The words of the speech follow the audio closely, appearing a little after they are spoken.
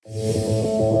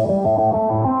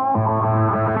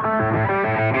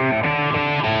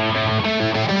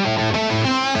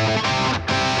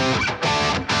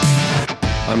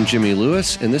Jimmy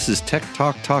Lewis, and this is Tech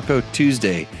Talk Taco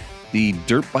Tuesday, the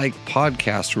dirt bike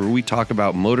podcast where we talk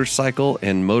about motorcycle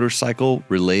and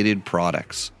motorcycle-related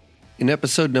products. In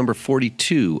episode number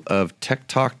 42 of Tech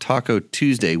Talk Taco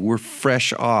Tuesday, we're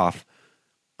fresh off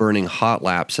burning hot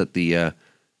laps at the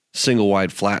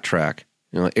single-wide flat track,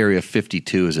 Area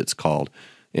 52 as it's called.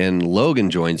 And Logan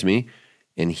joins me,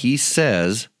 and he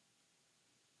says,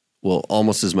 well,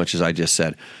 almost as much as I just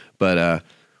said, but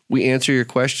we answer your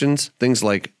questions, things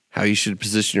like how you should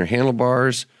position your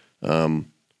handlebars,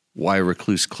 why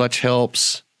recluse clutch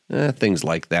helps, things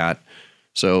like that.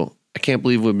 So I can't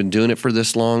believe we've been doing it for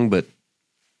this long, but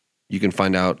you can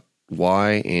find out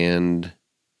why and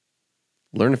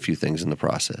learn a few things in the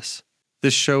process.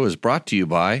 This show is brought to you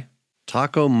by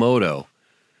Taco Moto.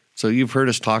 So you've heard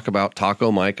us talk about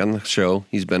Taco Mike on the show.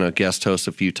 He's been a guest host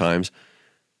a few times.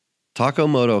 Taco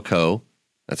Moto Co.,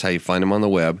 that's how you find him on the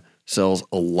web, sells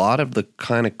a lot of the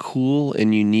kind of cool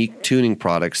and unique tuning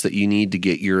products that you need to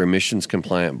get your emissions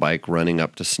compliant bike running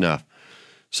up to snuff.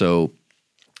 So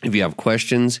if you have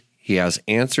questions, he has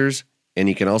answers, and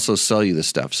he can also sell you the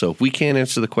stuff. So if we can't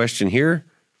answer the question here,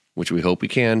 which we hope we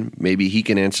can, maybe he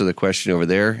can answer the question over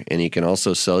there, and he can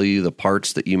also sell you the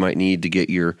parts that you might need to get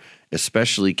your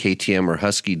especially KTM or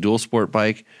Husky dual sport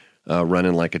bike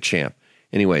running like a champ.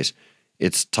 Anyways,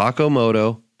 it's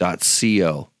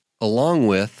tacomoto.co. Along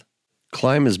with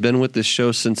Climb has been with this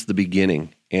show since the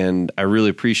beginning, and I really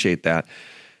appreciate that.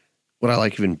 What I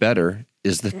like even better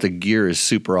is that the gear is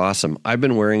super awesome. I've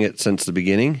been wearing it since the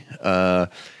beginning.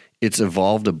 It's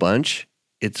evolved a bunch.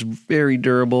 It's very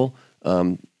durable,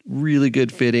 really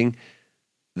good fitting.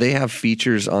 They have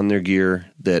features on their gear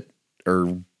that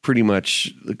are pretty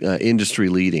much industry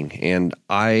leading, and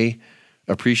I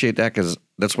appreciate that because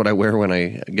that's what I wear when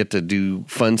I get to do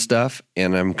fun stuff,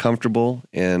 and I'm comfortable,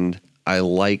 and I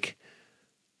like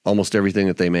almost everything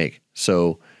that they make.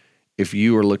 So if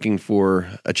you are looking for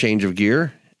a change of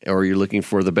gear or you're looking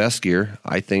for the best gear,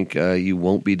 I think you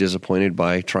won't be disappointed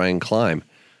by trying Climb.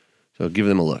 So give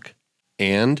them a look.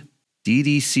 And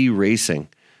DDC Racing,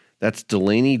 that's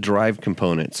Delaney Drive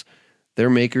Components.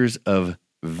 They're makers of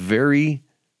very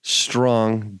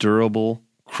strong, durable,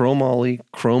 chromoly,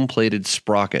 chrome-plated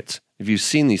sprockets. If you've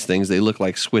seen these things, they look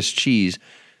like Swiss cheese.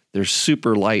 They're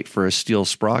super light for a steel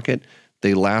sprocket.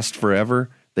 They last forever.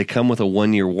 They come with a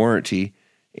 1-year warranty,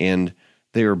 and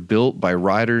they are built by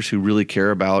riders who really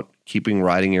care about keeping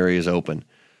riding areas open.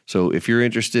 So if you're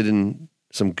interested in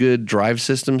some good drive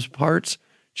systems parts,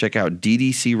 check out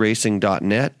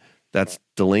ddcracing.net. That's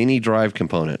Delaney Drive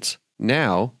Components.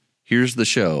 Now, here's the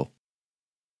show.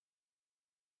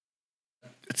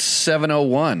 It's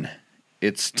 7:01.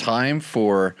 It's time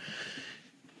for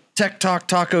Tech Talk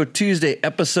Taco Tuesday,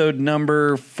 episode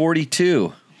number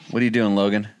 42. What are you doing,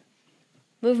 Logan?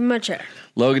 Moving my chair.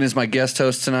 Logan is my guest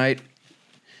host tonight.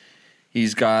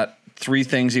 He's got 3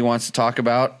 things he wants to talk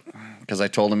about because I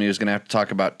told him he was going to have to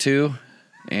talk about 2.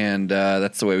 And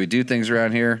that's the way we do things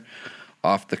around here.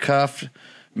 Off the cuff,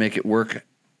 make it work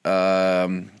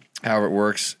however it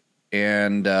works.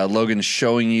 And Logan's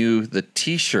showing you the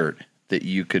T-shirt that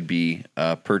you could be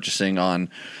purchasing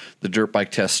on the Dirt Bike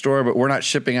Test store. But we're not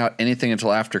shipping out anything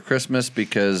until after Christmas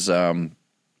because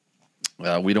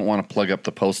we don't want to plug up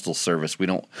the postal service.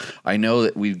 I know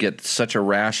that we get such a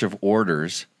rash of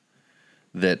orders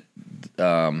that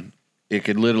it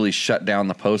could literally shut down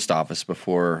the post office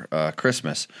before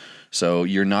Christmas. So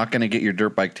you're not going to get your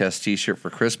Dirt Bike Test T-shirt for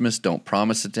Christmas. Don't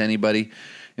promise it to anybody.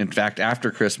 In fact,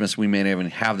 after Christmas, we may not even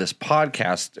have this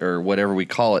podcast or whatever we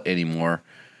call it anymore.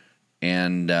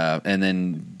 And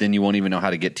then you won't even know how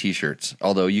to get T-shirts.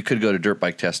 Although you could go to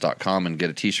dirtbiketest.com and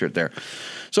get a T-shirt there.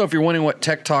 So if you're wondering what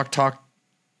Tech Talk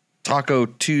Taco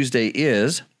Tuesday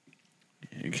is,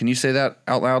 can you say that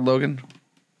out loud, Logan?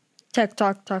 Tech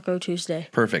Talk Taco Tuesday.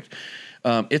 Perfect.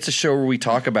 It's a show where we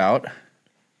talk about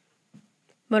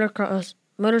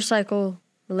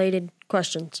motorcycle-related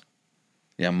questions.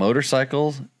 Yeah,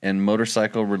 motorcycles and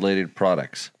motorcycle-related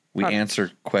products. We answer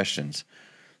questions.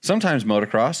 Sometimes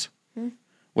motocross.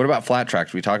 What about flat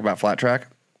tracks? We talk about flat track?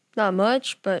 Not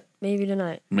much, but maybe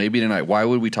tonight. Maybe tonight. Why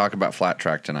would we talk about flat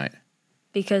track tonight?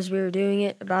 Because we were doing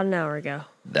it about an hour ago.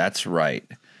 That's right.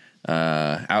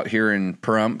 Out here in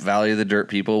Pahrump, Valley of the Dirt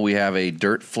People, we have a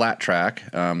dirt flat track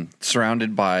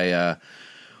surrounded by,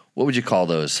 what would you call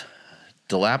those?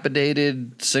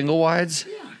 Dilapidated single wides?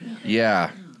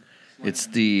 Yeah. It's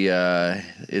the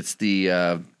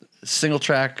single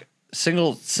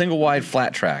wide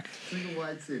flat track. Single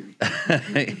wide city.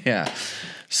 Yeah.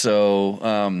 So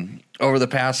over the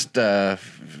past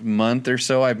month or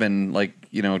so, I've been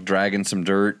dragging some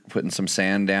dirt, putting some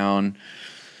sand down,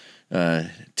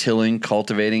 tilling,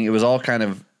 cultivating. It was all kind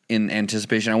of in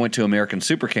anticipation, I went to American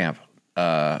Super Camp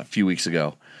a few weeks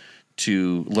ago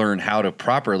to learn how to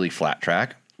properly flat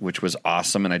track, which was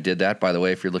awesome. And I did that, by the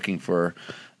way, if you're looking for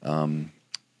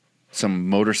some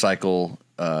motorcycle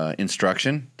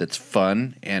instruction that's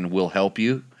fun and will help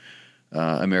you.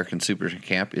 American Super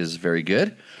Camp is very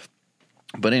good.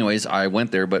 But anyways, I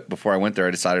went there, but before I went there,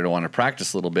 I decided I wanted to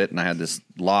practice a little bit, and I had this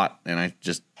lot, and I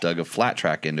just dug a flat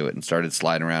track into it and started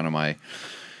sliding around on my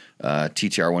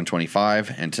TTR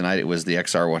 125, and tonight it was the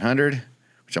XR 100,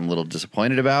 which I'm a little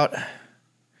disappointed about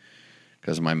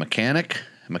because my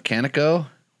mechanico,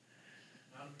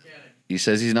 he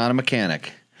says he's not a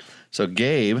mechanic. So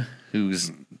Gabe,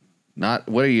 who's not,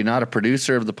 what are you, not a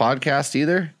producer of the podcast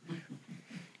either?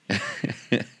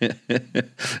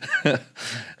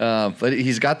 But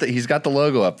he's got the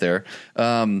logo up there.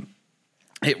 The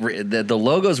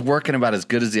logo's working about as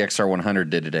good as the XR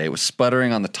 100 did today. It was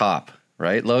sputtering on the top,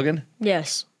 right, Logan?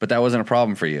 Yes. But that wasn't a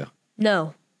problem for you.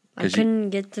 No, I couldn't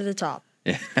get to the top.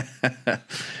 Yeah.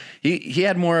 He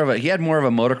had more of a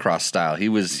motocross style. He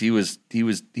was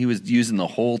using the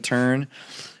whole turn.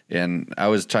 And I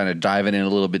was trying to dive it in a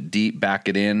little bit deep, back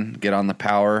it in, get on the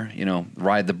power,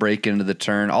 ride the brake into the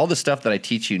turn, all the stuff that I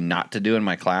teach you not to do in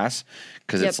my class,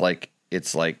 because it's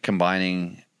like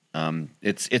combining.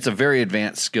 It's a very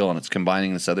advanced skill, and it's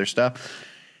combining this other stuff.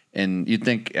 And you'd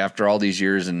think after all these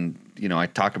years, and I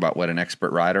talk about what an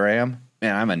expert rider I am.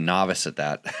 Man, I'm a novice at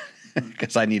that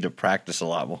because I need to practice a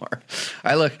lot more.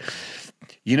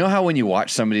 You know how when you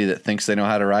watch somebody that thinks they know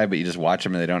how to ride, but you just watch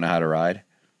them and they don't know how to ride?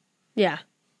 Yeah.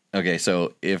 Okay,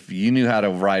 so if you knew how to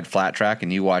ride flat track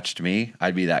and you watched me,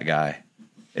 I'd be that guy.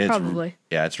 Probably.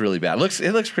 Yeah, it's really bad.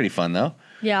 It looks pretty fun though.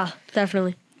 Yeah,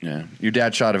 definitely. Yeah, your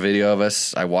dad shot a video of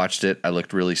us. I watched it. I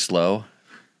looked really slow.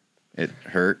 It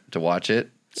hurt to watch it.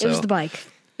 So it was the bike.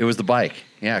 It was the bike.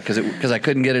 Yeah, because I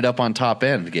couldn't get it up on top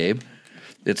end, Gabe.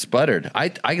 It sputtered.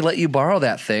 I let you borrow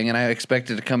that thing, and I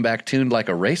expected to come back tuned like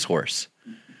a racehorse.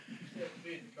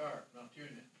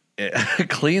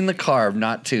 Clean the carb,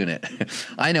 not tune it.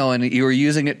 I know, and you were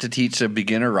using it to teach a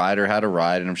beginner rider how to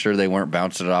ride, and I'm sure they weren't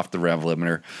bouncing it off the rev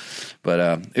limiter.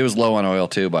 But it was low on oil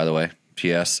too, by the way.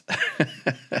 P.S.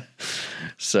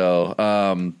 So,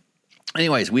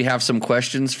 anyways, we have some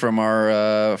questions from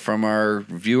our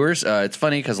viewers. It's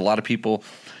funny because a lot of people,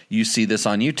 you see this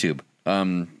on YouTube.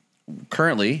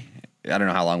 Currently, I don't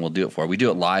know how long we'll do it for. We do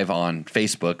it live on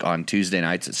Facebook on Tuesday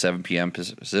nights at 7 p.m.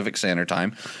 Pacific Standard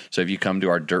Time. So if you come to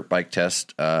our Dirt Bike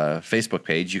Test Facebook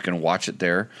page, you can watch it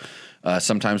there.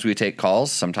 Sometimes we take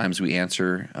calls. Sometimes we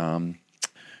answer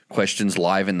questions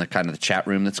live in the kind of the chat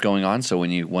room that's going on. So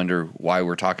when you wonder why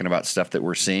we're talking about stuff that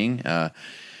we're seeing,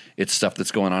 it's stuff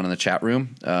that's going on in the chat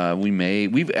room.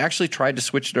 We've actually tried to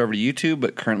switch it over to YouTube,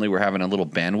 but currently we're having a little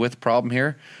bandwidth problem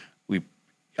here.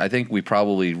 I think we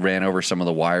probably ran over some of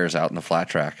the wires out in the flat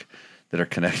track that are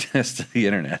connecting us to the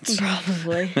internet.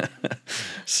 Probably.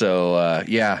 So,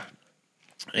 yeah.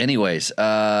 Anyways,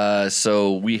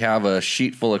 so we have a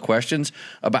sheet full of questions.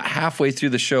 About halfway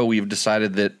through the show, we've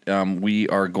decided that we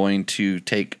are going to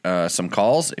take some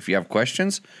calls. If you have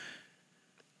questions,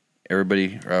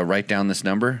 everybody write down this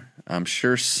number. I'm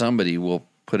sure somebody will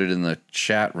put it in the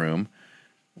chat room.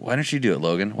 Why don't you do it,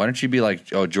 Logan? Why don't you be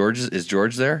like, oh, is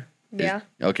George there? Yeah.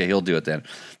 Okay, he'll do it then.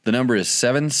 The number is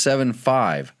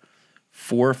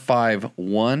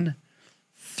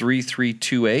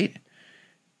 775-451-3328.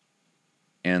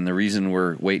 And the reason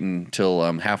we're waiting till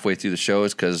halfway through the show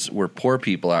is because we're poor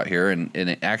people out here, and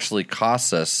it actually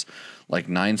costs us like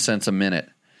 9 cents a minute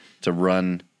to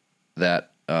run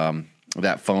that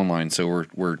phone line. So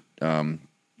we're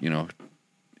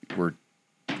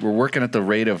working at the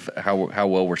rate of how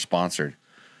well we're sponsored.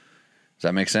 Does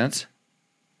that make sense?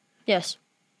 Yes.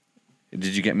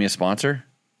 Did you get me a sponsor?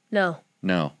 No.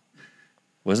 No.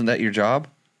 Wasn't that your job?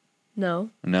 No.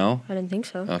 No? I didn't think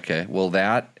so. Okay. Well,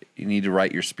 you need to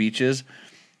write your speeches.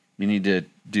 You need to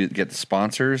get the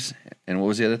sponsors. And what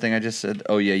was the other thing I just said?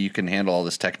 Oh, yeah, you can handle all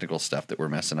this technical stuff that we're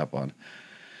messing up on.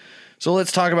 So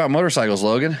let's talk about motorcycles,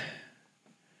 Logan.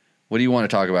 What do you want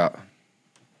to talk about?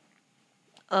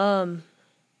 I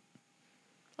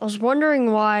was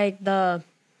wondering why the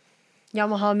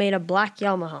Yamaha made a black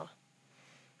Yamaha.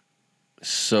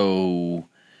 So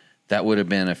that would have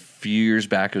been a few years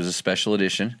back. It was a special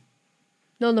edition.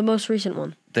 No, the most recent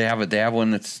one. They have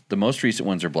one that's the most recent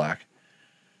ones are black.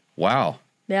 Wow.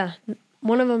 Yeah.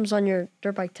 One of them's on your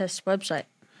Dirt Bike Test website.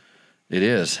 It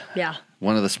is. Yeah.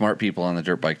 One of the smart people on the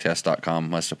dirtbiketest.com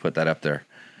must have put that up there.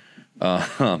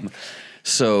 If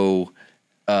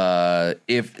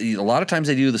a lot of times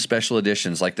they do the special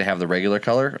editions, like they have the regular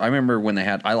color. I remember when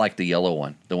I like the yellow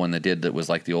one, the one that was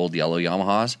like the old yellow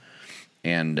Yamahas.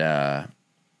 And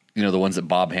You know, the ones that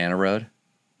Bob Hanna rode?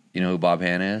 You know who Bob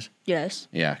Hanna is? Yes.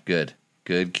 Yeah, good.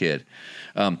 Good kid.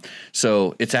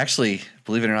 So it's actually,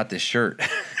 believe it or not, this shirt.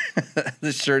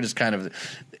 This shirt is kind of,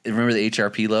 remember the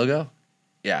HRP logo?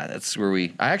 Yeah, that's where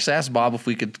I actually asked Bob if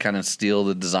we could kind of steal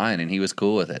the design, and he was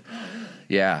cool with it.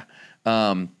 Yeah.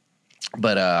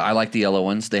 But I like the yellow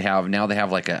ones. They have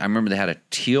like I remember they had a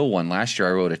teal one last year.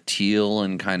 I rode a teal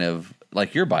and kind of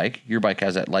like your bike. Your bike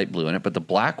has that light blue in it, but the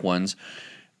black ones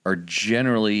are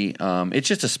generally, it's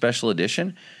just a special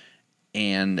edition.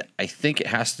 And I think it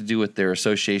has to do with their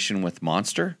association with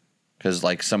Monster, because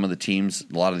like some of the teams,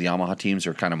 a lot of the Yamaha teams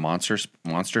are kind of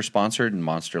Monster sponsored, and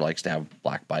Monster likes to have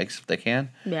black bikes if they can.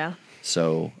 Yeah.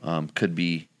 So could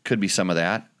be some of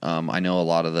that. I know a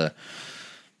lot of the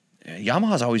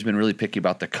Yamaha's always been really picky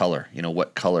about the color. You know,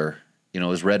 what color? You know,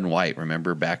 it was red and white.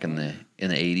 Remember back in the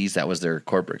 80s, that was their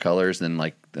corporate colors. Then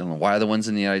why are the ones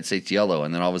in the United States yellow?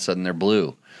 And then all of a sudden they're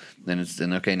blue. Then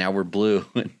okay, now we're blue,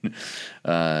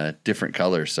 different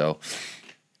colors. So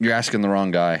you're asking the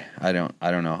wrong guy. I don't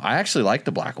know. I actually like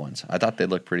the black ones. I thought they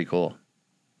looked pretty cool.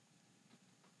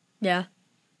 Yeah.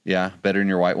 Yeah, better than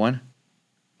your white one?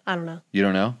 I don't know. You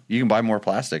don't know? You can buy more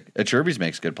plastic. Cherbys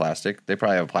makes good plastic. They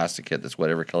probably have a plastic kit that's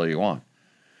whatever color you want.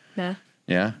 Yeah.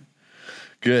 Yeah?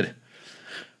 Good.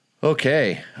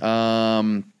 Okay.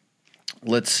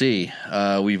 Let's see.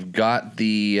 We've got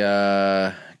the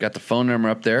phone number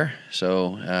up there.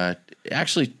 So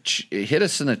actually hit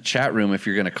us in the chat room if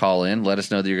you're going to call in. Let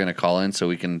us know that you're going to call in so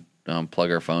we can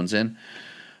plug our phones in.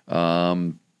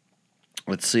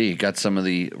 Let's see. Got some of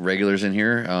the regulars in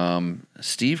here.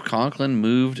 Steve Conklin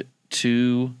moved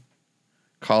to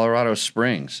Colorado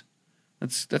Springs.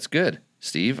 That's good,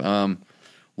 Steve.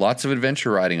 Lots of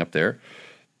adventure riding up there.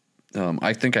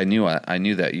 I think I knew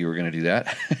that you were going to do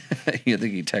that. I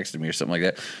think he texted me or something like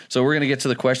that. So we're going to get to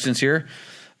the questions here.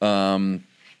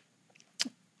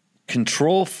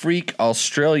 Control Freak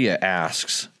Australia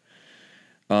asks,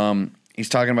 he's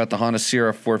talking about the Honda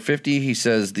Sierra 450. He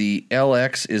says the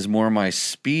LX is more my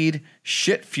speed,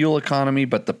 shit fuel economy,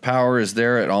 but the power is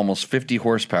there at almost 50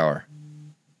 horsepower.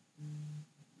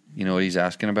 You know what he's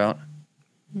asking about?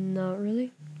 Not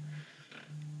really.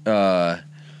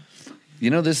 You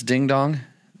know this ding dong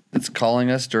that's calling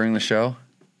us during the show?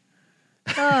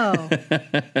 Oh.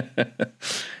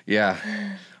 Yeah.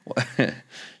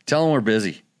 Tell him we're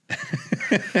busy.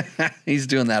 He's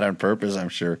doing that on purpose, I'm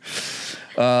sure.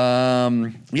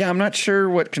 Yeah, I'm not sure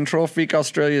what Control Freak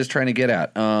Australia is trying to get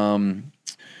at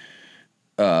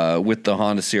with the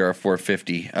Honda Sierra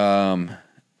 450.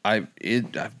 I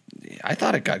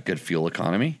thought it got good fuel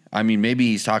economy. I mean, maybe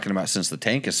he's talking about since the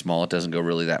tank is small, it doesn't go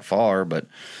really that far, but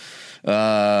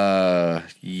yeah,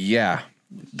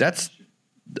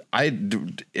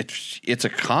 it's a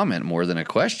comment more than a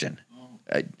question.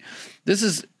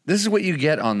 This is what you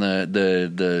get on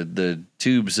the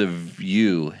tubes of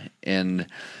you and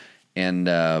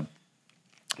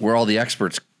where all the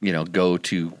experts go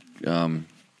to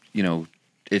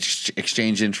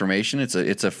exchange information.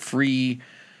 It's a free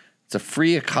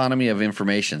economy of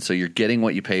information. So you're getting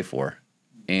what you pay for,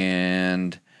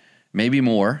 and maybe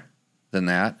more than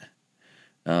that.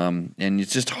 And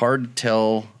it's just hard to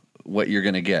tell what you're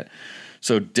going to get.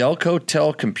 So Delco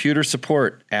Tel Computer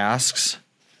Support asks,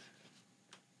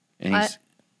 and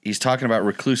he's talking about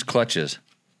Recluse clutches.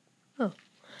 Oh,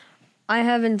 I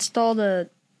have installed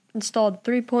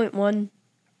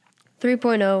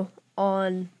 3.0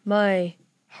 on my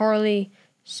Harley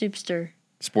Sportster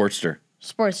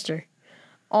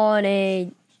on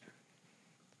a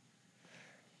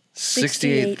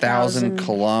 68,000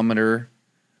 kilometer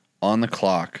on the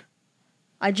clock.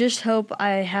 I just hope I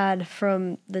had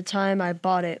from the time I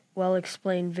bought it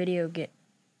well-explained video.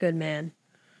 Good man.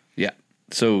 Yeah.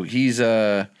 So he's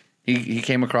he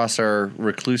came across our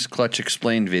Recluse Clutch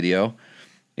Explained video,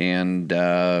 and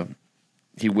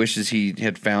he wishes he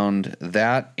had found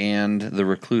that and the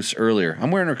Recluse earlier.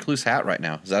 I'm wearing a Recluse hat right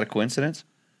now. Is that a coincidence?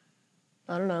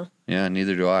 I don't know. Yeah,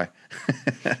 neither do I.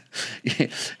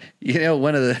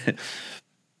 One of the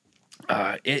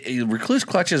Recluse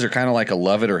clutches are kind of like a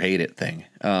love it or hate it thing.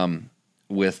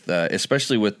 With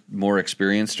especially with more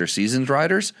experienced or seasoned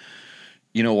riders.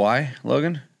 You know why,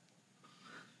 Logan?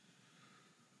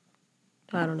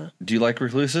 I don't know. Do you like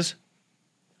Recluses?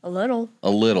 A little. A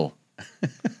little.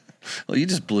 Well, you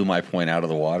just blew my point out of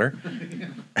the water.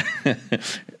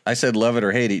 I said love it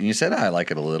or hate it, and you said I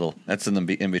like it a little. That's in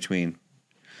between.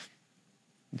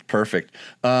 Perfect.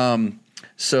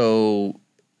 So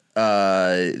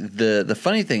the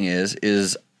funny thing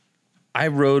is I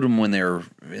rode them when they were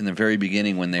in the very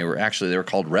beginning, when they were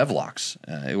called Revlox.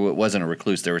 It wasn't a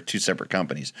Recluse. They were two separate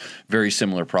companies, very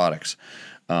similar products.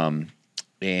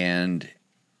 and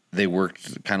they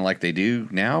worked kind of like they do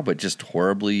now, but just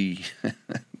horribly.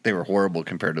 They were horrible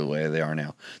compared to the way they are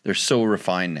now. They're so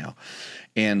refined now.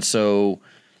 And so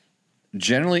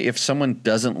generally, if someone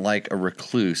doesn't like a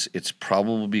Recluse, it's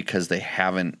probably because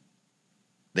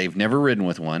they've never ridden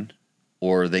with one,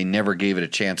 or they never gave it a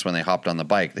chance when they hopped on the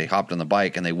bike. They hopped on the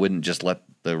bike and they wouldn't just let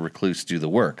the Recluse do the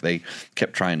work. They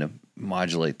kept trying to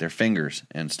modulate their fingers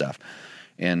and stuff.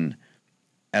 And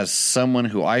as someone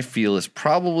who I feel is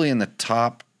probably in the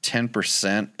top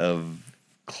 10% of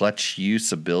clutch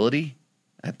usability,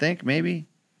 I think, maybe.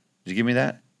 Did you give me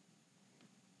that?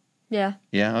 Yeah.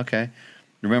 Yeah, okay.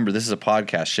 Remember, this is a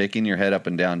podcast. Shaking your head up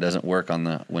and down doesn't work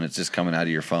when it's just coming out of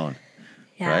your phone.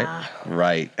 Yeah.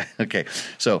 Right. Okay.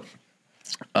 So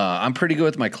I'm pretty good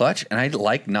with my clutch, and I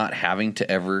like not having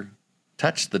to ever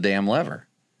touch the damn lever.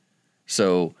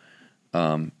 So,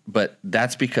 but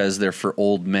that's because they're for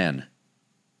old men.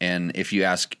 And if you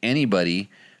ask anybody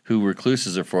who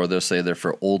Recluses are for, they'll say they're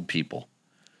for old people.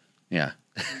 Yeah.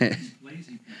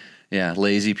 Lazy. Yeah,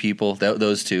 lazy people,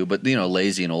 those two. But,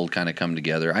 lazy and old kind of come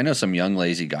together. I know some young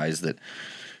lazy guys that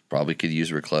probably could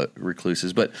use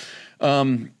Recluses. But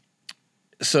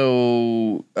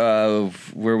so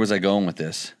where was I going with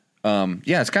this?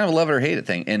 It's kind of a love it or hate it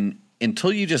thing. And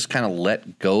until you just kind of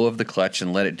let go of the clutch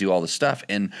and let it do all the stuff,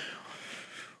 and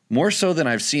more so than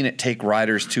I've seen it take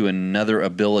riders to another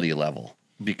ability level.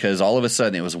 Because all of a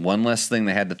sudden it was one less thing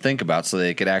they had to think about, so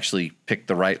they could actually pick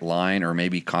the right line or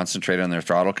maybe concentrate on their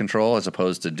throttle control, as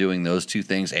opposed to doing those two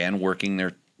things and working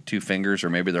their two fingers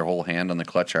or maybe their whole hand on the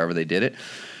clutch, however they did it.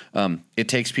 It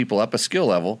takes people up a skill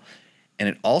level, and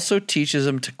it also teaches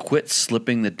them to quit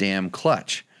slipping the damn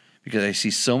clutch. Because I see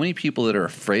so many people that are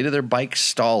afraid of their bike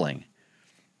stalling.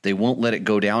 They won't let it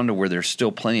go down to where there's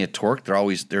still plenty of torque.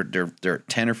 They're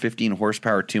 10 or 15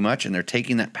 horsepower too much, and they're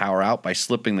taking that power out by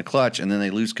slipping the clutch, and then they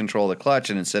lose control of the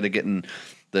clutch, and instead of getting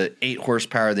the 8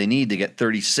 horsepower they need to get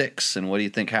 36, and what do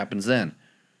you think happens then?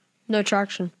 No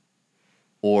traction.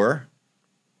 Or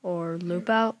loop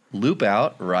out. Loop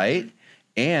out, right?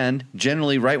 And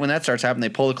generally, right when that starts happening, they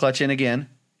pull the clutch in again,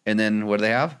 and then what do they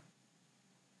have?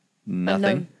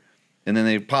 Nothing. And then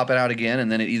they pop it out again,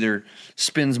 and then it either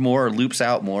spins more or loops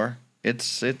out more. Yeah.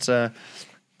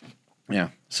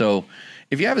 So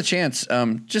if you have a chance,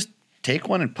 just take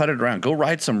one and put it around. Go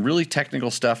ride some really technical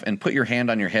stuff and put your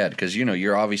hand on your head, because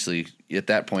you're obviously at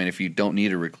that point. If you don't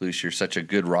need a Recluse, you're such a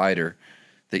good rider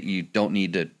that you don't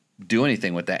need to do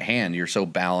anything with that hand. You're so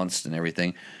balanced and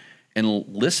everything. And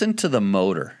listen to the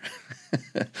motor.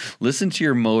 Listen to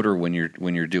your motor when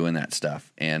you're doing that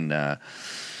stuff, and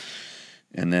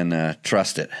then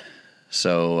trust it.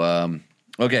 So,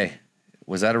 okay.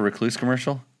 Was that a Recluse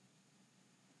commercial?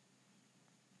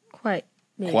 Quite.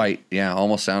 Maybe. Quite. Yeah,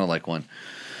 almost sounded like one.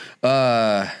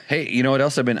 Hey, you know what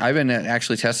else I've been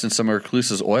actually testing some of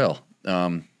Recluse's oil.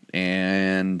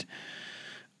 And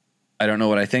I don't know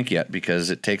what I think yet,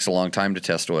 because it takes a long time to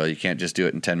test oil. You can't just do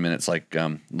it in 10 minutes like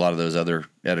a lot of those other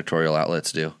editorial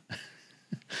outlets do.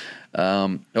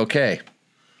 Okay.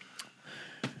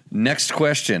 Next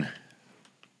question.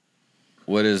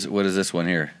 What is this one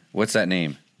here? What's that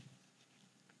name?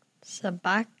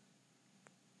 Sabaticus,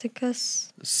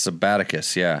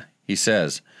 yeah. He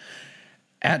says,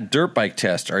 at Dirt Bike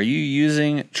Test, are you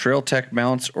using Trail Tech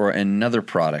mounts or another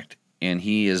product? And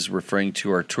he is referring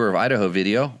to our Tour of Idaho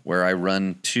video, where I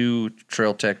run 2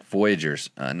 Trail Tech Voyagers.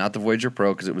 Not the Voyager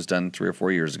Pro, because it was done 3 or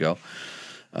 4 years ago,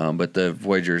 but the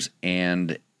Voyagers.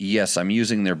 And yes, I'm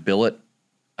using their billet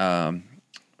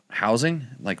housing,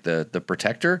 like the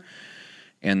protector,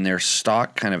 and their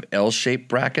stock kind of L-shaped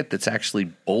bracket that's actually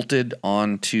bolted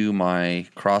onto my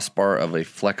crossbar of a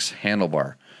flex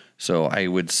handlebar. So I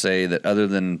would say that other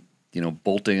than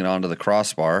bolting it onto the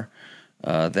crossbar,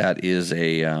 that is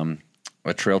a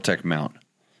Trail Tech mount.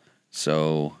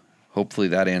 So hopefully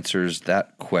that answers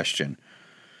that question.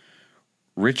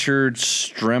 Richard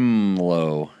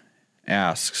Stremlow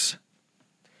asks,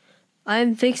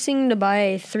 I'm fixing to buy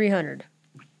a 300.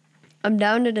 I'm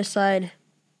down to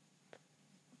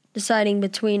deciding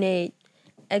between a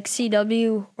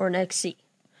XCW or an XC.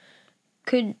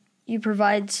 Could you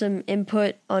provide some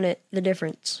input on the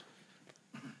difference?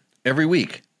 Every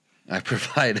week, I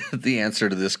provide the answer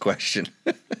to this question.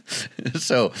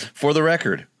 So, for the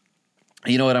record,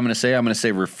 you know what I'm going to say? I'm going to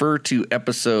say refer to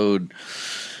episode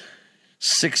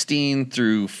 16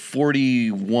 through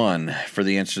 41 for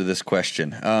the answer to this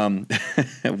question.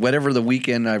 Whatever the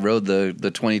weekend I rode the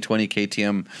 2020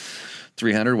 KTM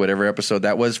 300, whatever episode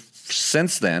that was.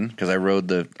 Since then, because I rode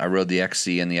the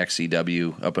XC and the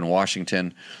XCW up in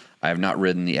Washington, I have not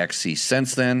ridden the XC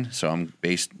since then, so I'm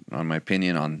based on my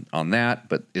opinion on that,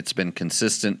 but it's been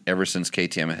consistent ever since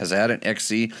KTM has had an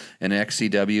XC and an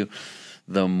XCW.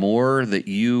 The more that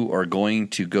you are going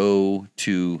to go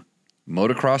to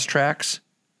motocross tracks,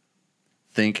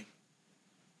 think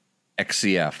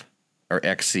XCF or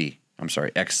XC. I'm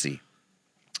sorry, XC.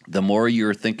 The more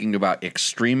you're thinking about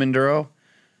extreme enduro,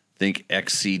 think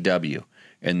XCW.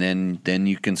 And then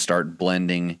you can start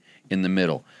blending in the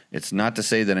middle. It's not to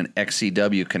say that an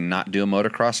XCW cannot do a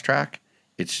motocross track.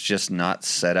 It's just not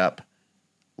set up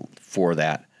for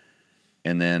that.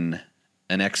 And then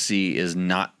an XC is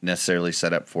not necessarily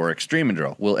set up for extreme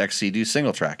enduro. Will XC do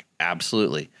single track?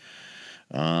 Absolutely.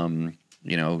 The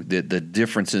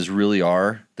differences really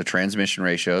are the transmission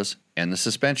ratios and the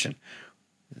suspension.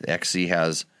 The XC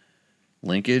has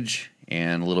linkage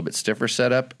and a little bit stiffer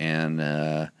setup, and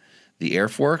the air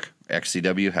fork.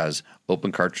 XCW has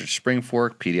open cartridge spring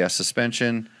fork, PDS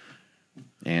suspension,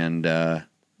 and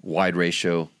wide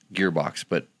ratio gearbox.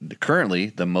 But currently,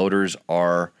 the motors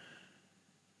are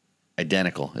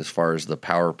identical as far as the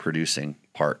power producing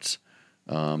parts,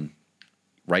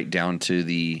 right down to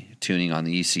the tuning on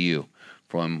the ECU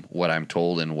from what I'm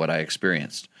told and what I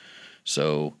experienced.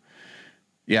 So,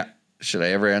 yeah, should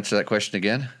I ever answer that question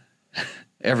again?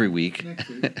 Every week.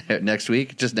 Next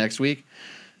week? Just next week?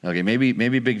 Okay,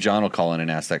 maybe Big John will call in and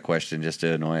ask that question just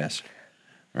to annoy us,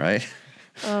 right?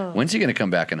 Oh. When's he going to come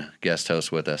back and guest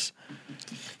host with us?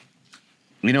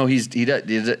 He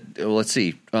does. Well, let's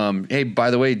see. Hey, by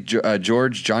the way,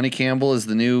 George, Johnny Campbell is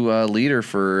the new leader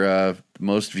for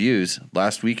most views.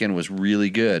 Last weekend was really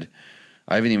good.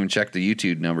 I haven't even checked the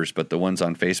YouTube numbers, but the ones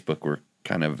on Facebook were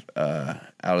kind of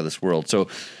out of this world. So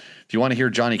if you want to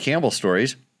hear Johnny Campbell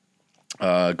stories,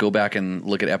 go back and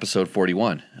look at episode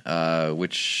 41,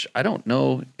 which I don't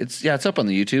know. It's up on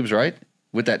the YouTubes, right?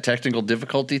 With that technical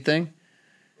difficulty thing.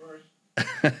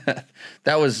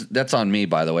 That's on me,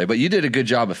 by the way. But you did a good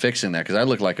job of fixing that because I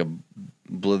looked like a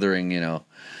blithering,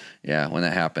 when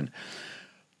that happened.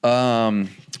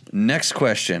 Next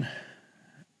question.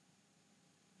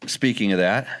 Speaking of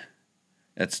that,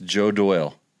 that's Joe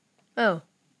Doyle. Oh.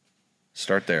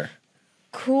 Start there.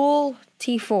 Cool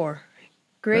T4.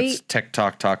 Great. That's Tech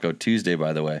Talk Taco Tuesday,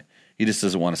 by the way. He just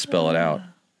doesn't want to spell it out.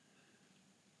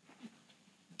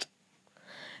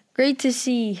 Great to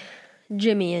see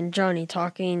Jimmy and Johnny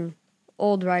talking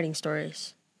old riding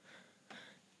stories.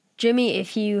 Jimmy,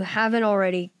 if you haven't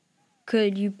already,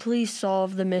 could you please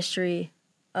solve the mystery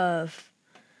of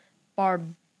bar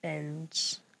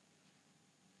bends,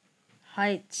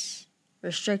 heights,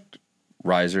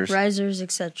 risers,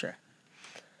 etc.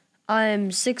 I'm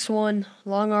 6'1",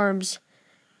 long arms,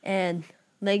 and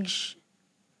legs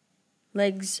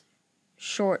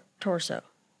short torso.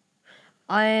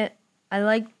 I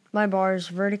like my bars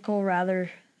vertical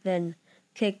rather than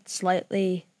kicked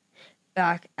slightly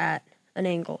back at an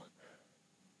angle.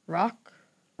 Rocks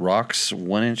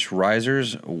 1-inch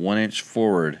risers, 1-inch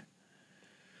forward.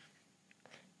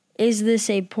 Is this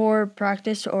a poor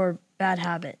practice or bad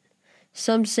habit?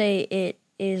 Some say it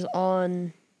is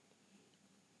on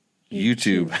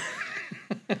YouTube.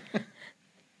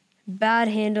 Bad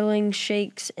handling,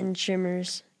 shakes, and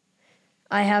shimmers.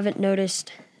 I haven't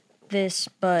noticed this,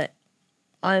 but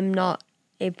I'm not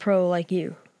a pro like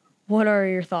you. What are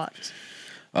your thoughts?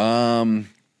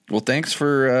 Well, thanks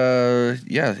for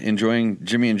enjoying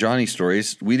Jimmy and Johnny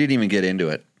stories. We didn't even get into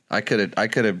it. I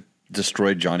could have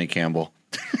destroyed Johnny Campbell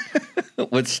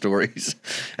with stories.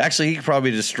 Actually, he could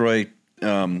probably destroy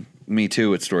me too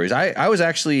with stories. I was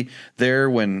actually there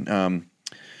when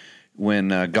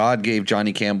God gave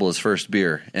Johnny Campbell his first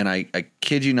beer, and I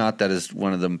kid you not, that is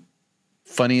one of the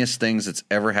funniest things that's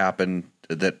ever happened.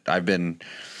 That I've been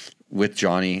with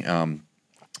Johnny.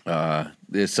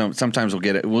 Sometimes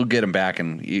we'll get him back,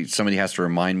 and somebody has to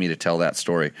remind me to tell that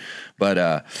story.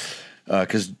 But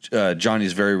because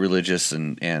Johnny's very religious,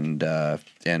 and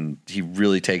he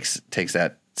really takes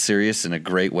that serious in a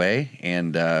great way,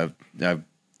 and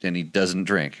he doesn't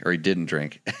drink, or he didn't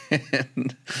drink.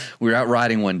 And we were out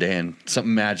riding one day, and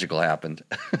something magical happened.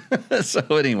 So,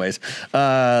 anyways,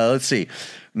 let's see.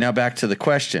 Now back to the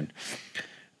question.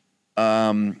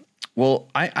 Well,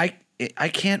 I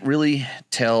can't really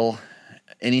tell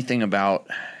anything about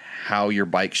how your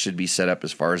bike should be set up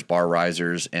as far as bar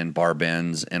risers and bar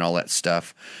bends and all that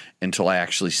stuff until I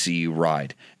actually see you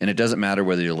ride. And it doesn't matter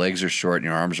whether your legs are short and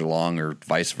your arms are long or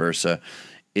vice versa.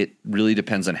 It really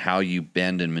depends on how you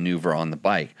bend and maneuver on the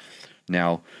bike.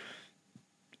 Now,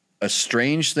 a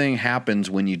strange thing happens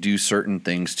when you do certain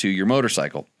things to your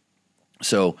motorcycle.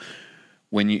 So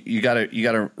when you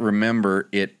gotta remember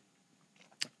it.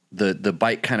 The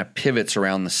bike kind of pivots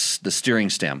around the steering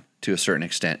stem, to a certain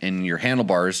extent, and your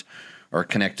handlebars are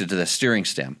connected to the steering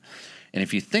stem. And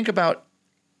if you think about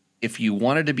if you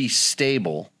wanted to be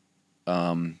stable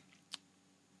and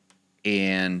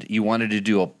you wanted to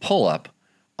do a pull-up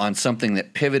on something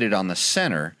that pivoted on the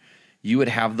center, you would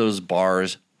have those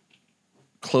bars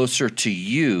closer to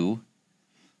you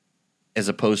as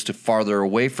opposed to farther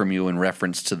away from you in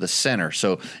reference to the center.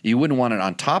 So you wouldn't want it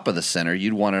on top of the center.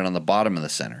 You'd want it on the bottom of the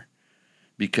center,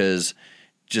 because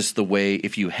just the way,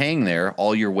 if you hang there,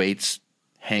 all your weight's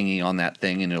hanging on that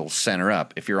thing and it'll center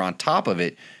up. If you're on top of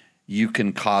it, you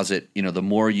can cause it, the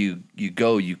more you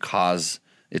go, you cause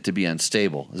it to be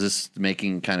unstable. Is this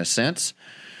making kind of sense?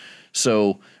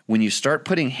 So when you start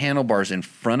putting handlebars in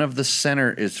front of the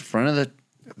center, is front of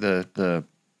the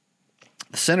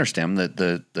center stem,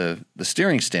 the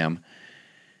steering stem,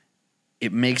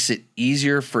 it makes it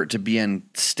easier for it to be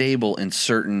unstable in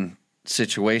certain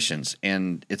situations.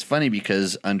 And it's funny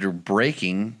because under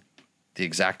braking, the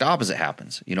exact opposite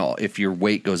happens. If your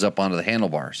weight goes up onto the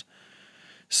handlebars,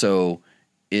 so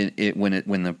when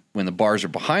the bars are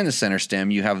behind the center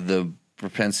stem, you have the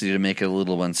propensity to make it a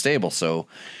little unstable. So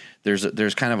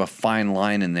there's kind of a fine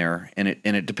line in there, and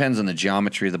it depends on the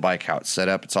geometry of the bike, how it's set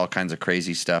up. It's all kinds of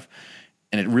crazy stuff.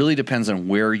 And it really depends on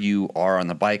where you are on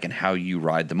the bike and how you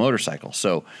ride the motorcycle.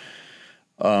 So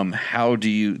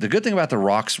the good thing about the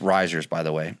ROX risers, by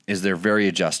the way, is they're very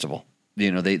adjustable.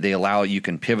 They allow, you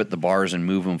can pivot the bars and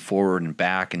move them forward and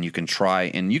back, and you can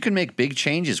make big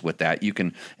changes with that. You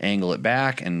can angle it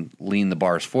back and lean the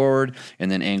bars forward,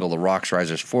 and then angle the ROX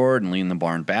risers forward and lean the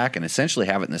barn back, and essentially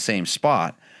have it in the same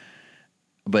spot.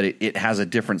 But it has a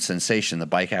different sensation. The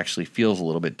bike actually feels a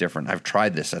little bit different. I've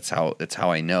tried this. That's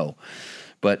how I know.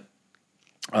 But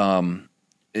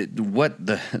what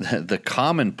the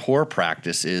common poor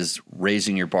practice is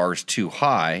raising your bars too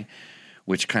high,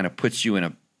 which kind of puts you in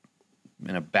a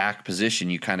back position.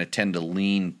 You kind of tend to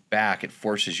lean back. It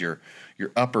forces your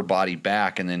upper body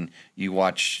back, and then you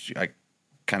watch. I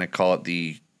kind of call it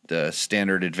the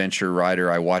standard adventure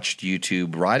rider. I watched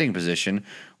YouTube riding position,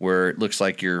 where it looks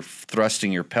like you're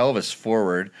thrusting your pelvis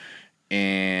forward,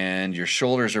 and your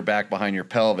shoulders are back behind your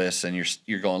pelvis, and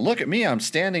you're going, look at me, I'm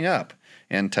standing up,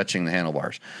 and touching the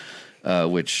handlebars,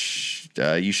 which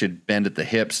you should bend at the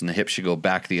hips, and the hips should go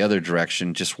back the other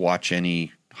direction. Just watch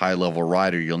any high-level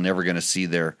rider. You're never going to see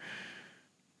their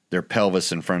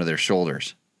pelvis in front of their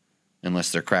shoulders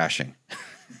unless they're crashing.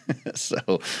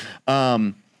 So,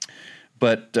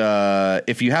 but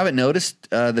if you haven't noticed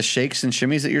the shakes and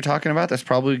shimmies that you're talking about, that's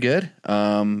probably good.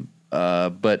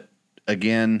 But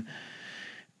again,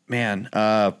 man,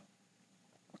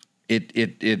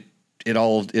 it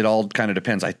all kind of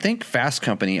depends. I think Fast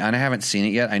Company, and I haven't seen it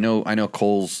yet. I know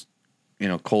Cole's,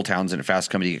 Cole Townsend at Fast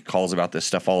Company get calls about this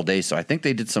stuff all day. So I think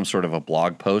they did some sort of a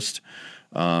blog post.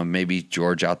 Maybe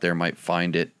George out there might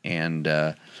find it and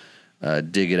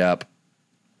dig it up.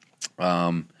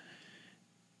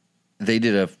 They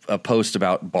did a post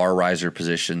about bar riser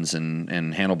positions and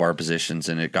handlebar positions,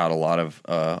 and it got a lot of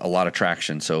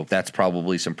traction. So that's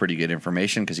probably some pretty good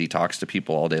information, because he talks to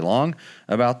people all day long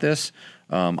about this.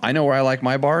 I know where I like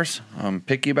my bars. I'm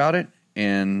picky about it,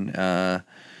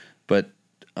 but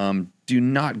do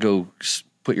not go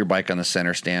put your bike on the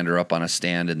center stand or up on a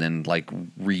stand and then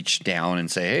reach down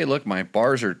and say, hey, look, my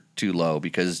bars are too low,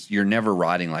 because you're never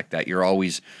riding like that. You're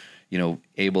always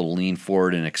able to lean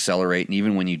forward and accelerate. And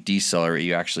even when you decelerate,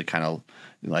 you actually kind of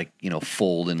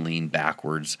fold and lean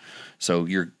backwards. So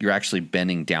you're actually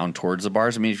bending down towards the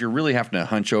bars. I mean, if you're really having to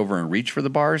hunch over and reach for the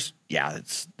bars, yeah,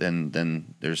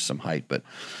 then there's some height, but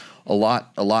a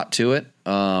lot to it.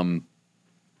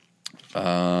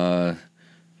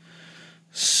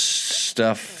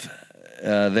 Stuff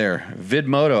there.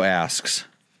 Vidmoto asks,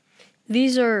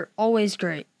 these are always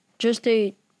great. Just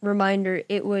a reminder,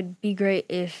 it would be great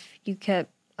if you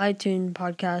kept iTunes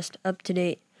podcast up to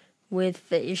date with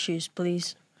the issues,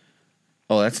 please.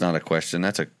 Oh, that's not a question.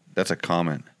 That's a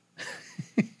comment.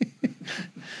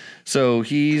 So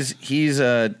he's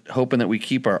hoping that we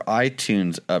keep our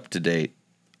iTunes up to date.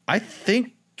 I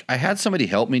think I had somebody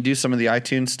help me do some of the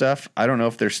iTunes stuff. I don't know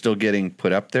if they're still getting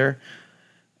put up there.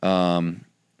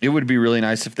 It would be really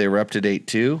nice if they were up to date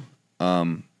too.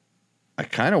 I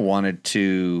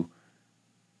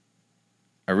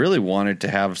really wanted to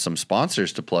have some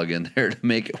sponsors to plug in there to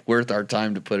make it worth our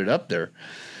time to put it up there.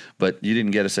 But you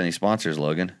didn't get us any sponsors,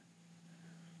 Logan.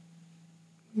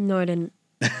 No, I didn't.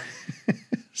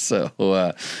 So,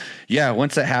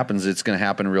 once that happens, it's going to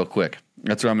happen real quick.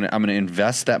 That's where I'm going to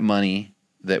invest that money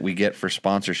that we get for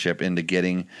sponsorship into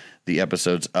getting the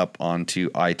episodes up onto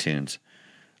iTunes.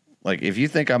 Like, if you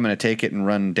think I'm going to take it and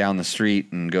run down the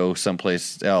street and go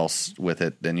someplace else with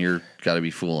it, then you're got to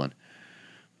be fooling.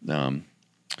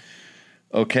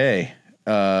 Okay.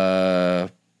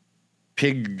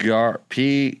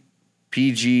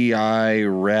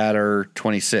 PGI Radar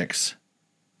 26.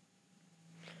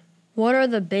 What are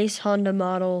the base Honda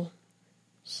models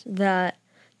that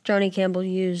Johnny Campbell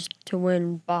used to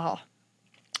win Baja?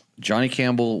 Johnny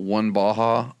Campbell won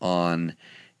Baja on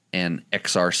an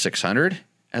XR600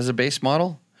 as a base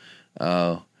model.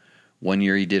 1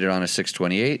 year he did it on a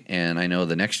 628, and I know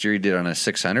the next year he did it on a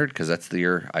 600 because that's the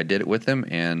year I did it with him.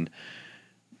 And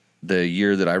the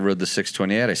year that I rode the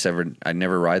 628, I said I'd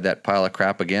never ride that pile of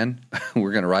crap again.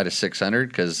 We're going to ride a 600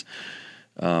 because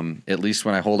at least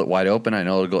when I hold it wide open, I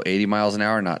know it'll go 80 miles an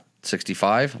hour, not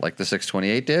 65 like the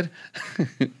 628 did.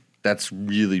 That's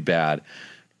really bad.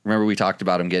 Remember we talked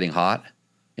about him getting hot?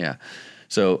 Yeah.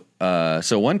 So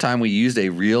one time we used a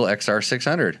real XR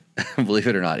 600, believe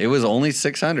it or not. It was only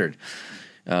 600.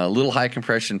 A little high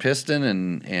compression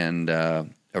piston and a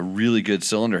really good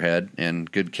cylinder head and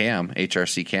good cam,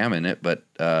 HRC cam in it. But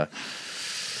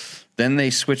then they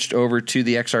switched over to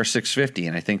the XR 650,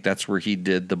 and I think that's where he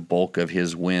did the bulk of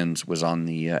his wins was on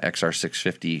the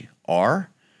XR 650R.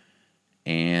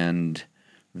 And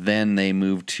then they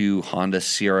moved to Honda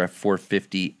CRF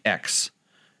 450X.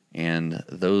 And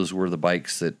those were the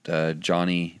bikes that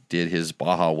Johnny did his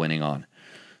Baja winning on.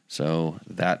 So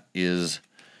that is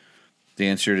the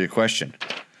answer to the question.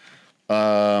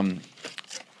 The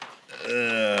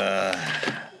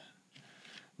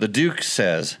Duke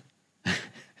says...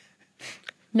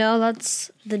 No,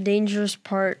 that's the dangerous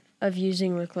part of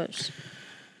using Recluse.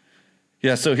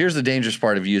 Yeah, so here's the dangerous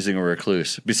part of using a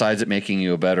Recluse. Besides it making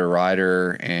you a better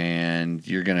rider and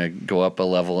you're going to go up a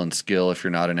level in skill if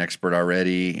you're not an expert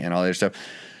already and all that stuff.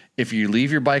 If you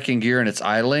leave your bike in gear and it's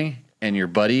idling and your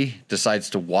buddy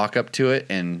decides to walk up to it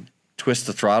and twist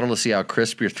the throttle to see how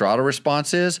crisp your throttle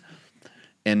response is,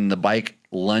 and the bike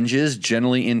lunges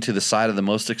generally into the side of the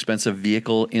most expensive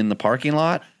vehicle in the parking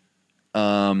lot,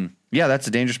 yeah, that's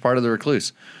a dangerous part of the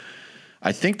Recluse.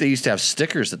 I think they used to have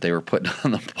stickers that they were putting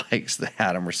on the bikes that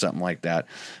had them or something like that.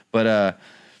 But,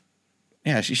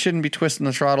 yeah, you shouldn't be twisting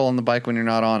the throttle on the bike when you're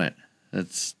not on it.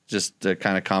 It's just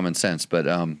kind of common sense. But,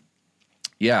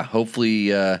 yeah, hopefully,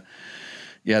 yeah,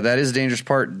 that is a dangerous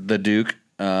part, the Duke.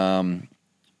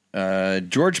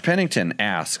 George Pennington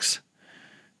asks,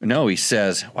 no, he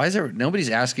says, why is there, nobody's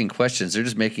asking questions. They're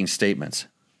just making statements.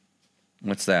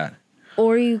 What's that?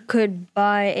 Or you could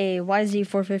buy a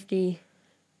YZ450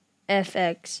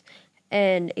 FX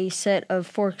and a set of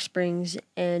fork springs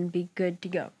and be good to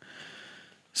go.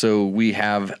 So we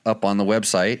have up on the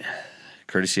website,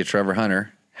 courtesy of Trevor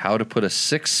Hunter, how to put a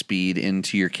 6-speed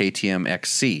into your KTM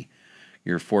XC,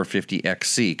 your 450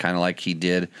 XC, kind of like he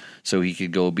did, so he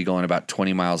could be going about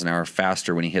 20 miles an hour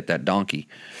faster when he hit that donkey.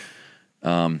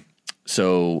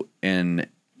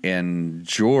 And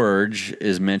George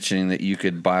is mentioning that you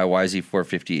could buy a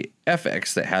YZ450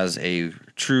 FX that has a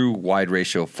true wide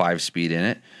ratio 5-speed in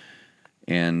it.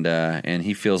 And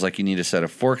he feels like you need a set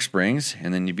of fork springs,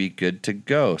 and then you'd be good to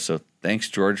go. So thanks,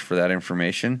 George, for that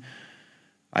information.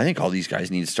 I think all these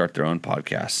guys need to start their own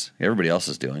podcasts. Everybody else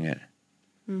is doing it.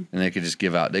 And they could just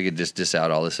diss out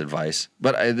all this advice.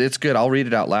 But it's good. I'll read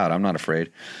it out loud. I'm not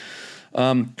afraid.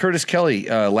 Curtis Kelly,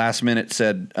 last minute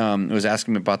was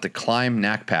asking me about the Climb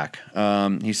Knack Pack.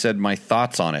 He said, my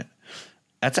thoughts on it.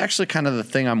 That's actually kind of the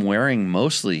thing I'm wearing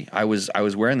mostly. I was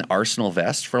wearing the Arsenal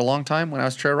vest for a long time when I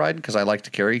was trail riding because I like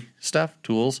to carry stuff,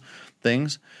 tools,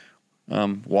 things,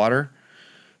 water.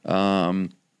 So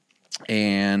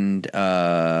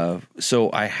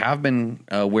I have been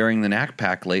wearing the Knack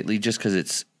Pack lately just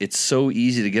because it's so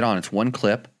easy to get on. It's one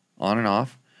clip, on and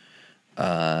off.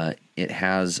 It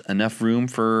has enough room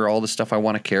for all the stuff I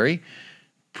want to carry.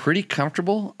 Pretty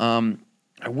comfortable.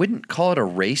 I wouldn't call it a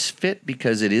race fit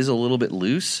because it is a little bit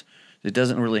loose. It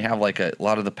doesn't really have like a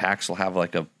lot of the packs will have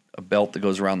like a belt that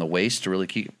goes around the waist to really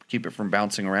keep it from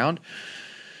bouncing around.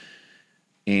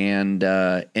 And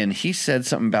he said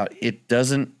something about it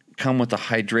doesn't come with a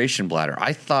hydration bladder.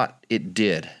 I thought it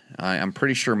did. I'm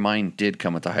pretty sure mine did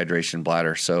come with a hydration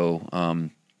bladder. So,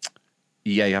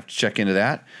 yeah, you have to check into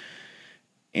that.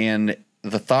 And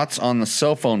the thoughts on the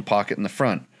cell phone pocket in the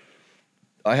front.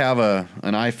 I have an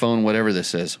iPhone, whatever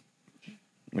this is.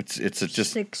 It's a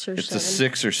 6 or 7. It's a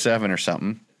 6 or 7 or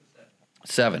something.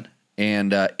 7.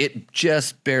 And it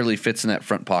just barely fits in that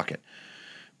front pocket.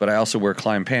 But I also wear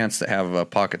Climb pants that have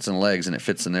pockets and legs, and it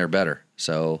fits in there better.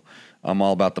 So I'm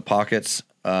all about the pockets.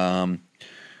 I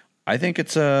think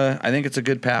it's a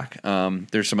good pack.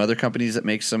 There's some other companies that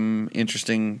make some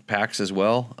interesting packs as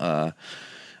well.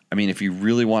 I mean, if you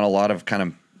really want a lot of kind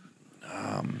of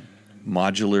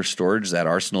modular storage, that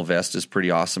Arsenal vest is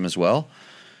pretty awesome as well.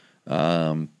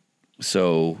 I'm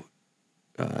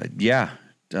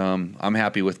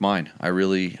happy with mine. I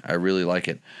really like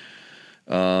it.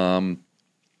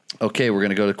 Okay, we're going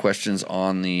to go to questions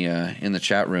on the in the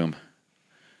chat room.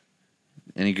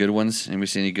 Any good ones? Anybody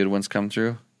see any good ones come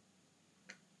through?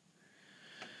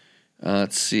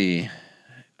 Let's see.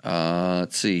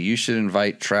 You should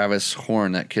invite Travis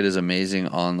Horn. That kid is amazing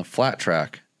on the flat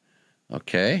track.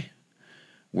 Okay.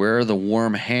 Where are the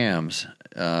warm hams?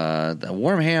 The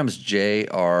warm hams, Jay,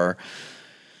 are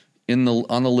on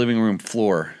the living room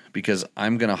floor because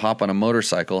I'm going to hop on a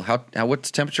motorcycle.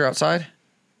 What's the temperature outside?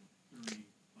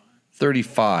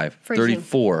 35. Freezing.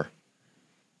 34.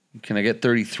 Can I get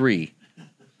 33?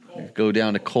 Go